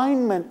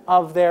confinement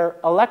of their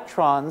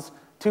electrons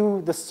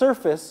to the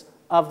surface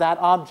of that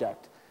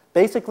object.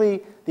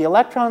 Basically, the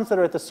electrons that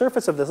are at the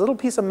surface of this little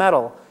piece of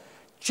metal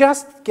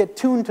just get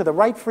tuned to the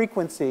right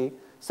frequency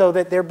so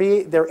that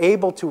they're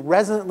able to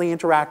resonantly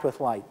interact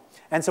with light.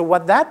 And so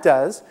what that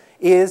does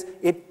is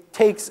it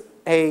takes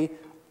a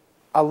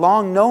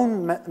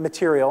long-known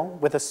material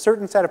with a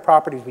certain set of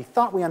properties we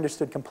thought we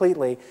understood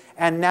completely,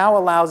 and now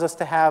allows us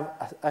to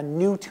have a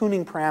new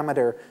tuning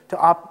parameter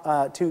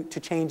to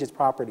change its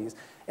properties.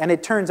 And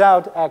it turns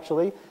out,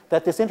 actually,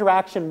 that this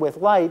interaction with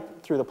light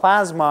through the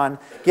plasmon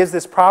gives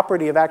this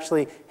property of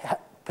actually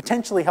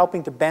potentially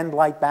helping to bend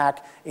light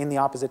back in the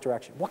opposite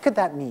direction. What could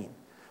that mean?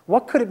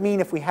 What could it mean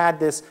if we had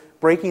this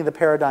breaking of the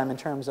paradigm in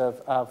terms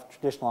of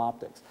traditional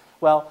optics?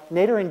 Well,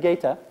 Nader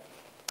Ngeta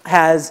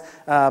has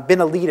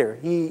been a leader.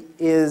 He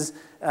is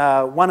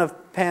one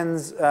of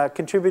Penn's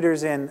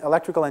contributors in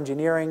electrical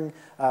engineering,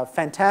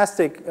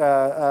 fantastic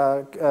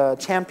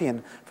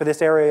champion for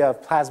this area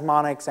of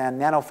plasmonics and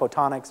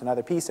nanophotonics and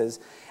other pieces.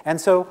 And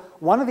so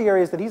one of the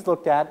areas that he's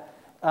looked at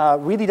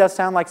really does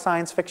sound like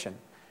science fiction.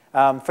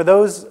 For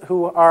those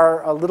who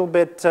are a little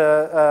bit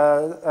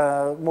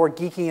more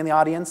geeky in the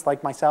audience,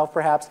 like myself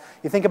perhaps,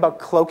 you think about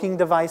cloaking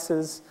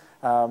devices,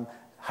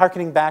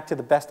 harkening back to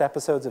the best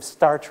episodes of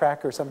Star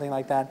Trek or something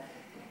like that.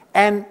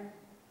 And,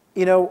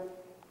 you know,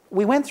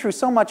 we went through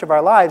so much of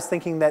our lives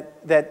thinking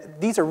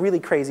that these are really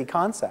crazy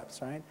concepts,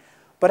 right?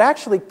 But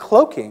actually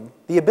cloaking,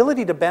 the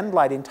ability to bend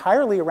light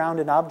entirely around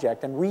an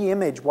object and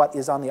re-image what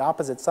is on the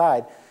opposite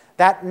side,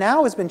 that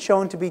now has been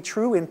shown to be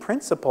true in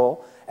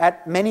principle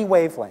at many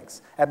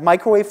wavelengths. At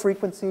microwave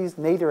frequencies,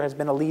 Nader has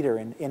been a leader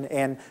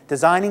in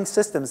designing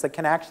systems that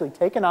can actually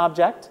take an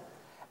object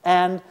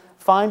and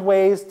find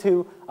ways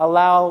to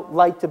allow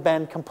light to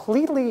bend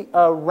completely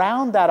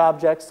around that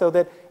object so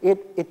that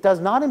it does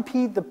not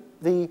impede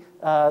the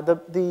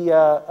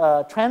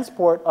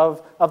transport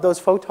of those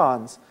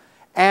photons.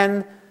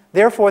 And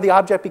therefore, the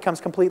object becomes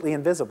completely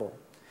invisible.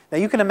 Now,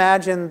 you can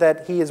imagine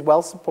that he is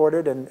well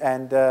supported,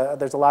 and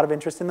there's a lot of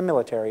interest in the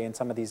military in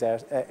some of these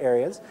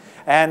areas.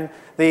 And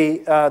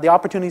the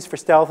opportunities for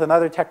stealth and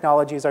other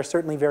technologies are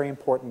certainly very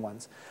important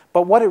ones.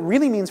 But what it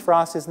really means for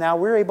us is now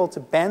we're able to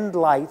bend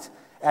light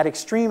at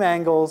extreme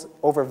angles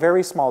over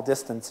very small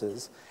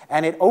distances.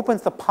 And it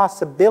opens the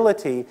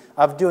possibility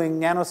of doing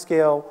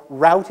nanoscale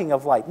routing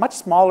of light, much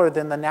smaller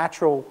than the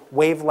natural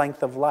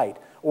wavelength of light,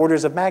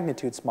 orders of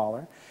magnitude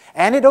smaller.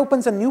 And it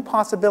opens a new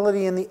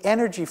possibility in the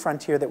energy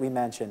frontier that we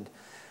mentioned.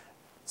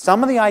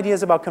 Some of the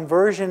ideas about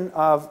conversion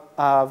of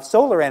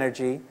solar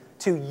energy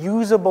to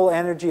usable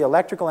energy,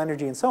 electrical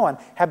energy, and so on,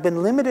 have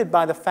been limited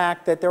by the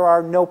fact that there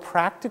are no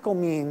practical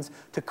means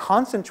to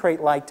concentrate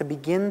light to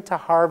begin to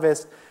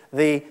harvest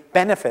the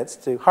benefits,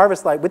 to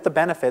harvest light with the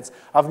benefits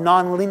of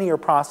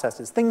nonlinear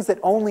processes, things that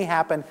only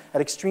happen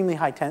at extremely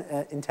high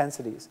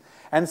intensities.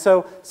 And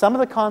so some of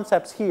the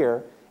concepts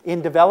here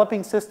in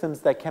developing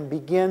systems that can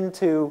begin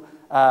to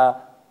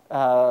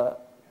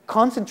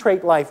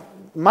concentrate light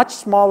much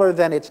smaller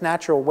than its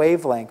natural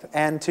wavelength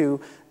and to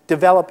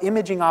develop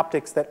imaging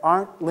optics that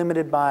aren't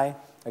limited by,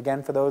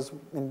 again, for those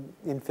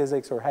in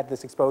physics or had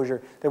this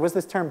exposure, there was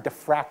this term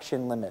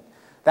diffraction limit.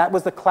 That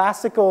was the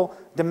classical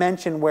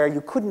dimension where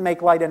you couldn't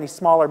make light any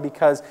smaller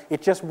because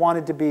it just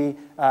wanted to be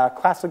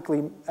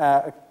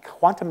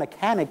quantum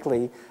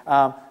mechanically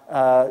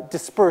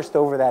dispersed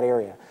over that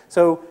area.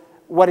 So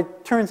what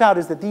it turns out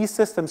is that these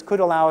systems could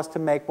allow us to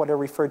make what are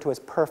referred to as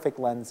perfect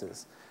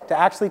lenses, to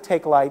actually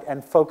take light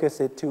and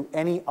focus it to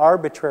any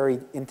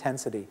arbitrary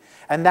intensity.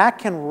 And that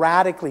can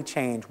radically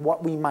change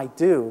what we might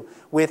do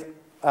with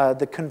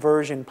the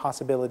conversion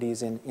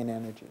possibilities in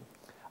energy.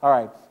 All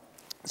right.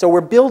 So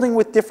we're building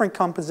with different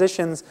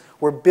compositions.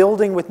 We're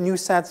building with new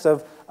sets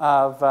of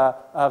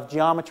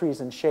geometries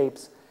and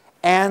shapes.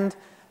 And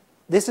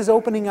this is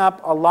opening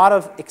up a lot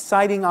of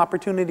exciting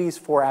opportunities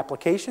for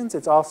applications.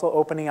 It's also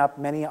opening up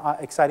many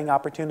exciting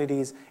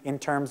opportunities in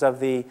terms of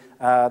the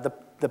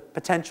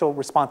potential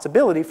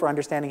responsibility for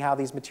understanding how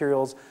these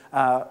materials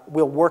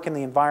will work in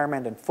the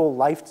environment and full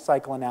life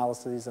cycle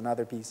analyses and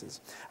other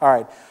pieces. All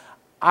right.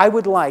 I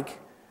would like,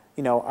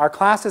 you know, our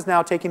class is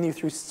now taking you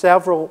through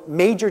several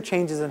major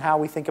changes in how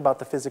we think about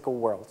the physical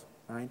world.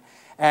 Right?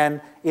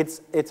 And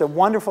it's a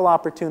wonderful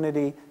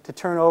opportunity to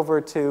turn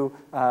over to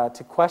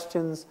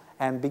questions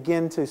and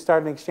begin to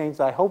start an exchange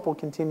that I hope will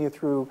continue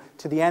through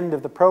to the end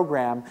of the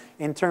program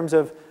in terms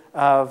of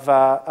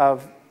us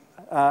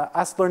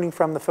learning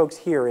from the folks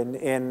here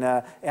and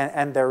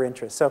their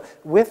interests. So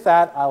with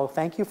that, I will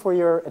thank you for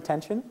your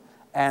attention,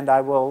 and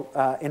I will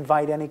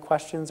invite any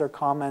questions or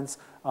comments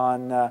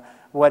on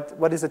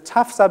what is a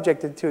tough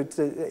subject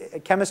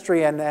to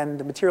chemistry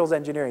and materials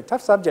engineering,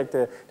 tough subject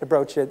to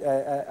broach it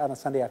on a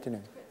Sunday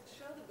afternoon.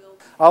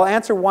 I'll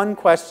answer one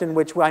question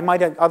which I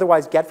might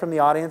otherwise get from the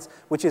audience,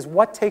 which is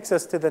what takes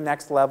us to the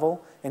next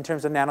level in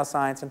terms of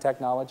nanoscience and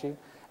technology.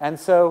 And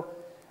so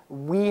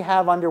we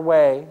have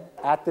underway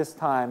at this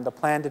time the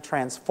plan to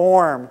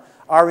transform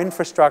our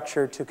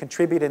infrastructure to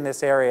contribute in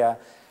this area.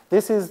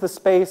 This is the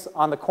space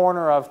on the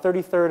corner of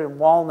 33rd and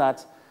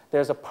Walnut.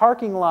 There's a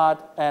parking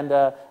lot and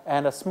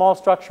a small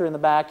structure in the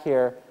back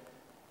here.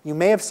 You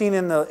may have seen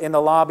in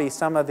the lobby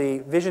some of the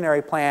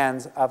visionary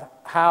plans of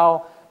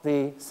how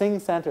the Singh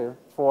Center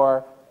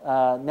for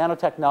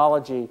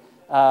nanotechnology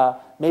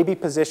may be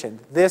positioned.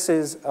 This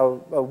is a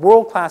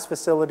world-class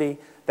facility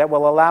that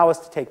will allow us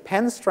to take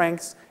Penn's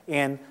strengths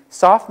in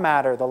soft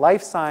matter, the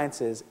life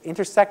sciences,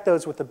 intersect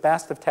those with the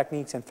best of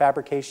techniques in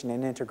fabrication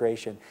and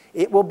integration.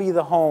 It will be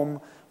the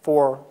home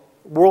for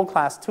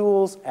world-class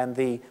tools and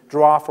the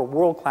draw for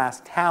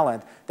world-class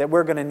talent that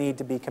we're going to need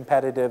to be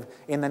competitive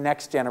in the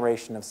next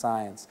generation of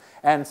science.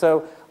 And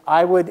so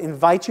I would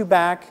invite you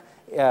back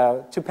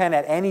to Penn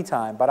at any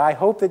time, but I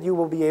hope that you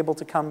will be able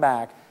to come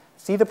back,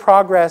 see the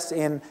progress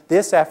in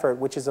this effort,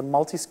 which is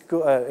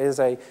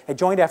a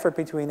joint effort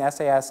between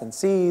SAS and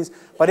SEAS,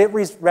 but it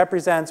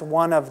represents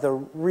one of the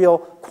real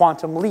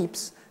quantum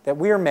leaps that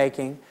we're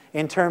making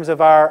in terms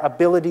of our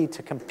ability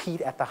to compete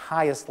at the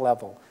highest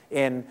level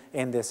in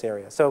this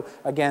area. So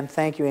again,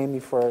 thank you, Amy,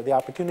 for the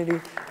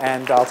opportunity,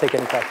 and I'll take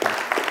any questions.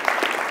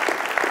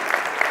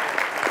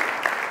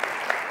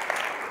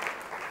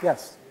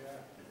 Yes?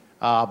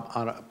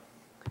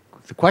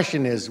 The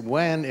question is,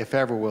 when, if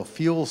ever, will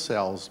fuel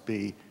cells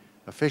be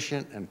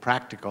efficient and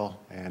practical,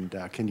 and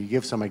can you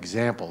give some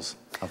examples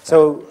of that?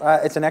 So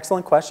it's an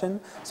excellent question.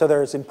 So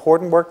there's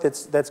important work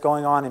that's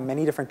going on in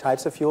many different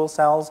types of fuel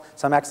cells,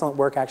 some excellent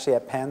work actually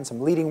at Penn, some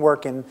leading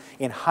work in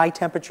high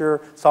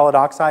temperature solid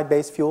oxide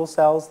based fuel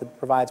cells that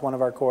provides one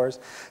of our cores.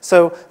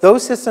 So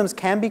those systems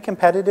can be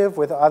competitive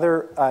with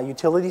other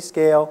utility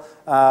scale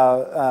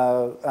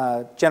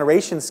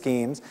generation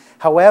schemes.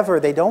 However,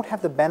 they don't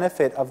have the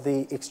benefit of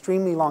the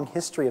extremely long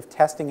history of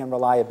testing and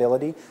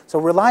reliability. So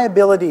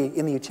reliability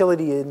in the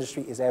utility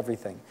industry is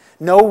everything.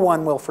 No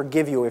one will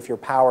forgive you if your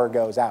power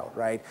goes out,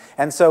 right?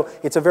 And so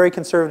it's a very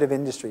conservative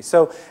industry.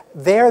 So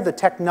there the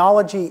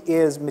technology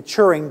is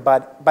maturing,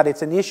 but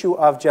it's an issue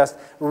of just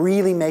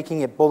really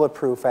making it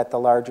bulletproof at the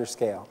larger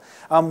scale.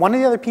 One of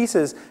the other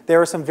pieces,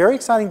 there are some very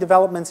exciting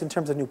developments in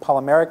terms of new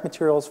polymeric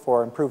materials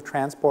for improved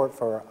transport,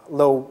 for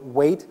low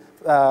weight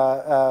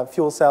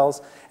fuel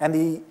cells.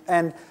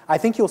 And I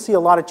think you'll see a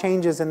lot of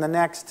changes in the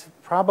next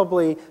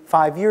probably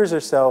 5 years or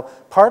so,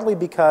 partly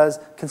because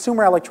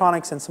consumer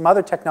electronics and some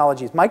other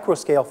technologies,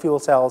 microscale fuel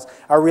cells,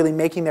 are really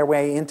making their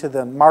way into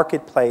the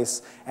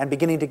marketplace and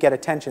beginning to get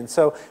attention.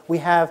 So we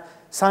have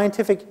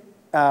scientific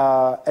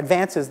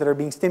advances that are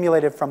being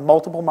stimulated from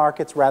multiple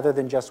markets rather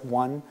than just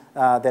one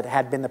that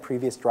had been the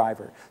previous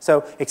driver.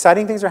 So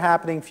exciting things are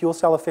happening. Fuel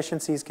cell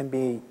efficiencies can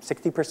be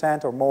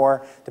 60% or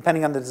more,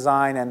 depending on the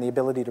design and the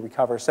ability to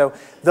recover. So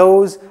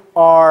those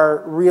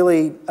are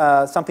really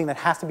something that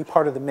has to be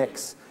part of the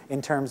mix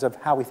in terms of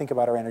how we think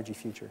about our energy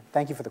future.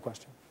 Thank you for the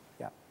question.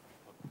 Yeah.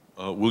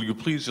 Will you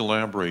please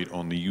elaborate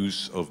on the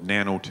use of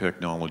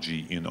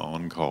nanotechnology in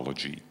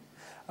oncology?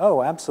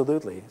 Oh,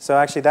 absolutely. So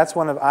actually, that's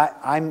one of,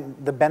 I'm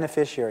the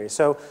beneficiary.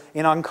 So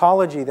in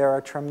oncology, there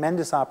are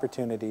tremendous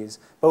opportunities,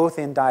 both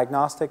in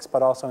diagnostics,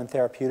 but also in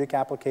therapeutic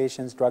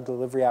applications, drug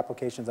delivery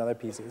applications, other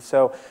pieces.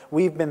 So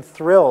we've been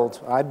thrilled,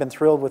 I've been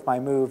thrilled with my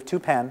move to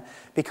Penn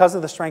because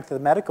of the strength of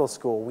the medical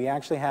school. We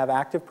actually have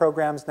active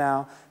programs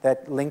now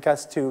that link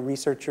us to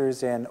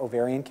researchers in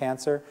ovarian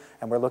cancer,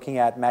 and we're looking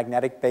at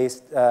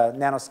magnetic-based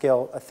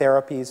nanoscale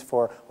therapies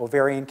for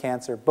ovarian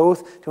cancer,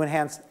 both to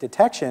enhance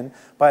detection,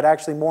 but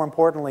actually more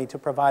importantly to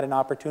provide an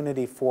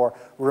opportunity for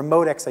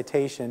remote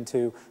excitation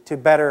to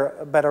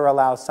better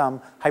allow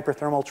some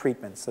hyperthermal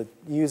treatments. So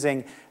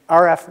using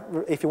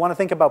RF, if you want to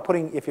think about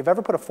if you've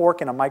ever put a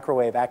fork in a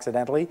microwave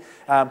accidentally,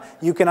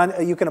 you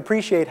can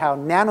appreciate how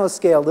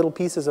nanoscale little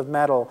pieces of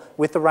metal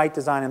with the right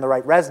design and the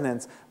right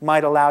resonance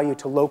might allow you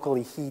to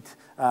locally heat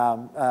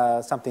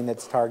something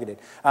that's targeted.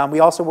 We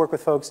also work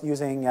with folks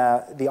using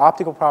the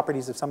optical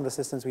properties of some of the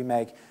systems we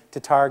make to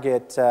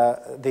target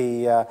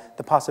the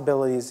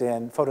possibilities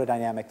in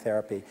photodynamic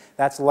therapy.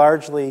 That's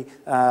largely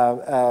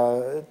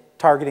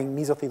targeting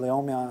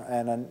mesothelioma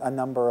and a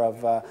number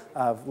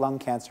of lung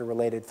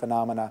cancer-related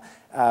phenomena.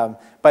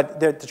 But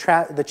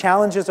the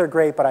challenges are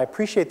great, but I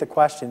appreciate the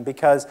question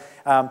because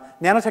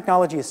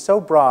nanotechnology is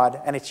so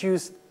broad and it's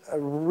used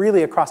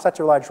really across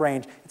such a large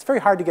range, it's very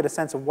hard to get a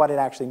sense of what it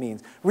actually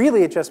means.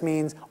 Really, it just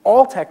means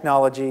all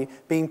technology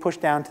being pushed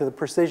down to the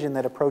precision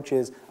that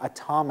approaches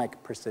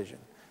atomic precision.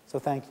 So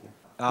thank you.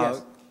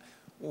 Yes?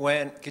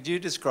 Could you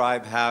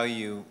describe how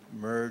you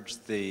merge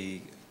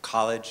the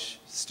college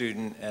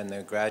student and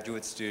the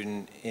graduate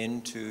student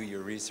into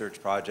your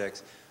research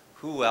projects?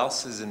 Who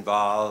else is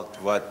involved?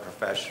 What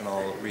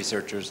professional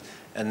researchers?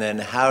 And then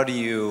how do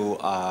you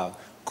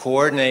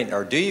coordinate,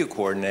 or do you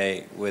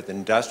coordinate with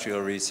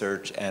industrial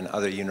research and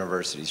other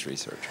universities'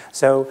 research?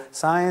 So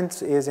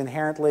science is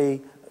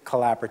inherently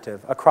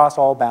collaborative across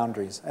all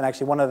boundaries. And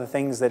actually one of the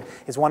things that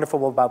is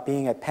wonderful about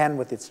being at Penn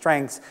with its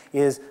strengths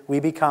is we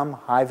become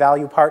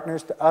high-value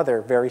partners to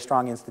other very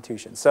strong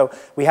institutions. So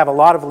we have a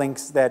lot of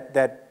links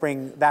that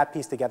bring that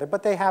piece together,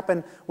 but they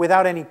happen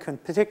without any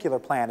particular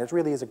plan. It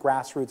really is a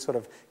grassroots sort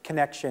of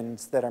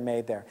connections that are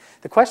made there.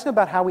 The question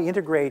about how we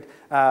integrate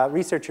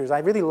researchers, I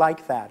really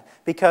like that,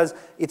 because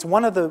it's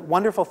one of the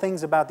wonderful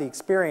things about the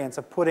experience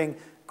of putting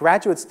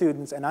graduate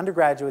students and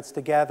undergraduates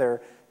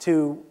together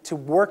to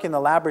work in the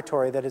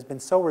laboratory that has been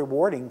so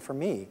rewarding for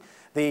me.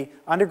 The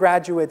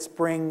undergraduates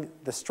bring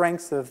the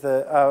strengths of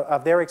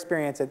their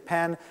experience at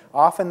Penn.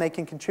 Often they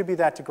can contribute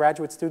that to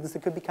graduate students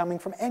that could be coming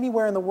from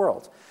anywhere in the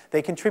world.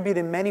 They contribute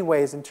in many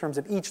ways in terms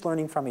of each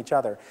learning from each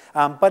other.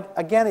 But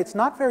again, it's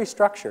not very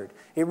structured.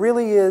 It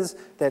really is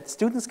that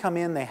students come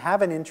in, they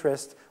have an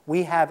interest,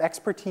 we have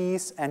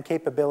expertise and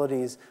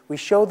capabilities. We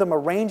show them a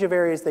range of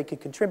areas they could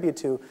contribute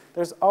to.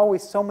 There's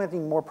always so many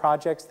more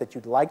projects that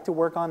you'd like to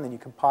work on than you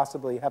can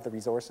possibly have the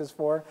resources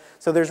for.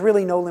 So there's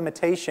really no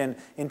limitation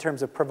in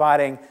terms of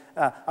providing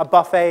a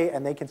buffet,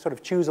 and they can sort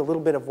of choose a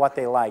little bit of what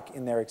they like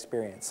in their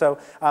experience. So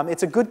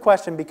it's a good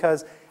question,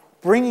 because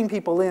bringing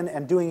people in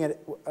and doing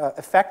it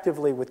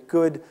effectively with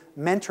good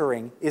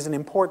mentoring is an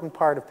important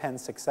part of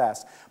Penn's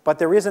success. But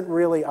there isn't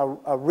really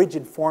a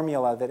rigid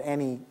formula that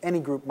any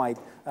group might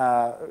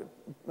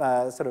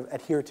sort of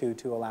adhere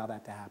to allow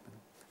that to happen.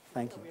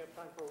 Thank you. We have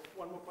time for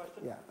one more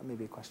question? Yeah,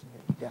 maybe a question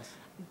here. Yes.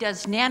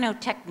 Does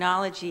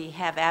nanotechnology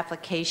have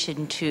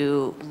application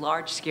to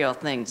large-scale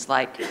things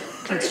like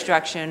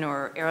construction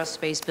or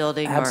aerospace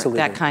building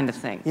Absolutely. or that kind of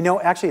thing? You know,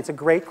 actually, it's a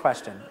great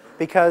question,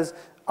 because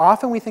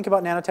often we think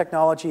about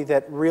nanotechnology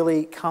that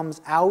really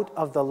comes out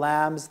of the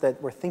labs that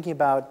we're thinking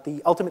about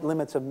the ultimate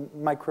limits of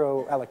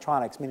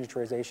microelectronics,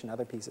 miniaturization,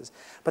 other pieces.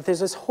 But there's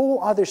this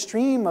whole other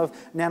stream of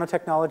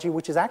nanotechnology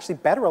which is actually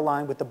better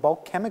aligned with the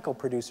bulk chemical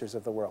producers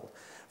of the world.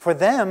 For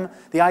them,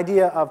 the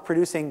idea of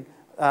producing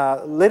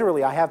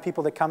literally, I have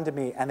people that come to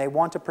me and they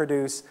want to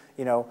produce,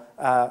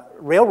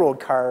 railroad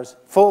cars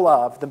full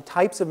of the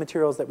types of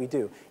materials that we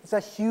do. It's a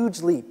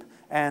huge leap,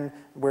 and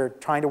we're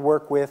trying to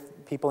work with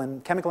people in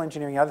chemical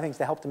engineering and other things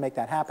to help to make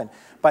that happen.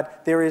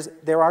 But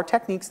there are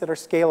techniques that are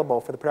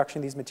scalable for the production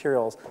of these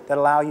materials that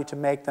allow you to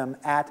make them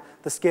at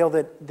the scale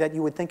that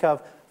you would think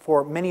of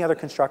for many other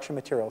construction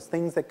materials.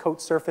 Things that coat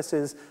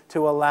surfaces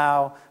to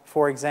allow,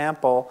 for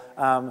example,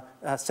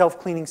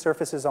 self-cleaning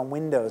surfaces on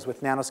windows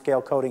with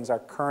nanoscale coatings are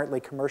currently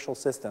commercial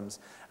systems.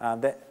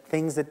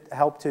 Things that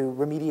help to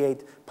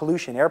remediate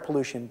pollution, air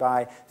pollution,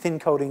 by thin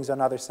coatings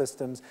on other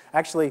systems.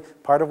 Actually,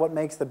 part of what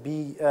makes the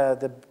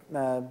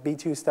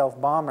B-2 stealth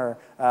bomber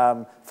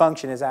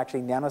function is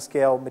actually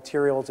nanoscale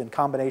materials and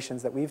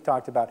combinations that we've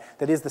talked about.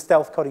 That is the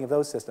stealth coating of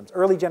those systems.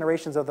 Early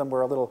generations of them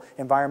were a little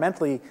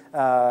environmentally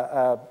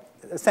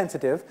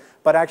sensitive,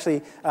 but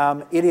actually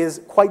it is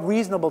quite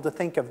reasonable to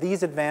think of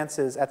these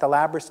advances at the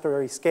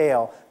laboratory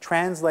scale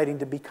translating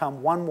to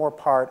become one more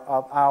part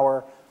of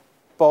our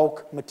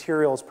bulk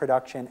materials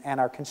production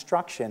and our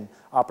construction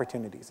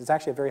opportunities. It's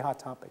actually a very hot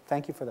topic.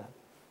 Thank you for that.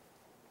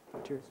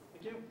 Cheers.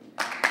 Thank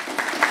you.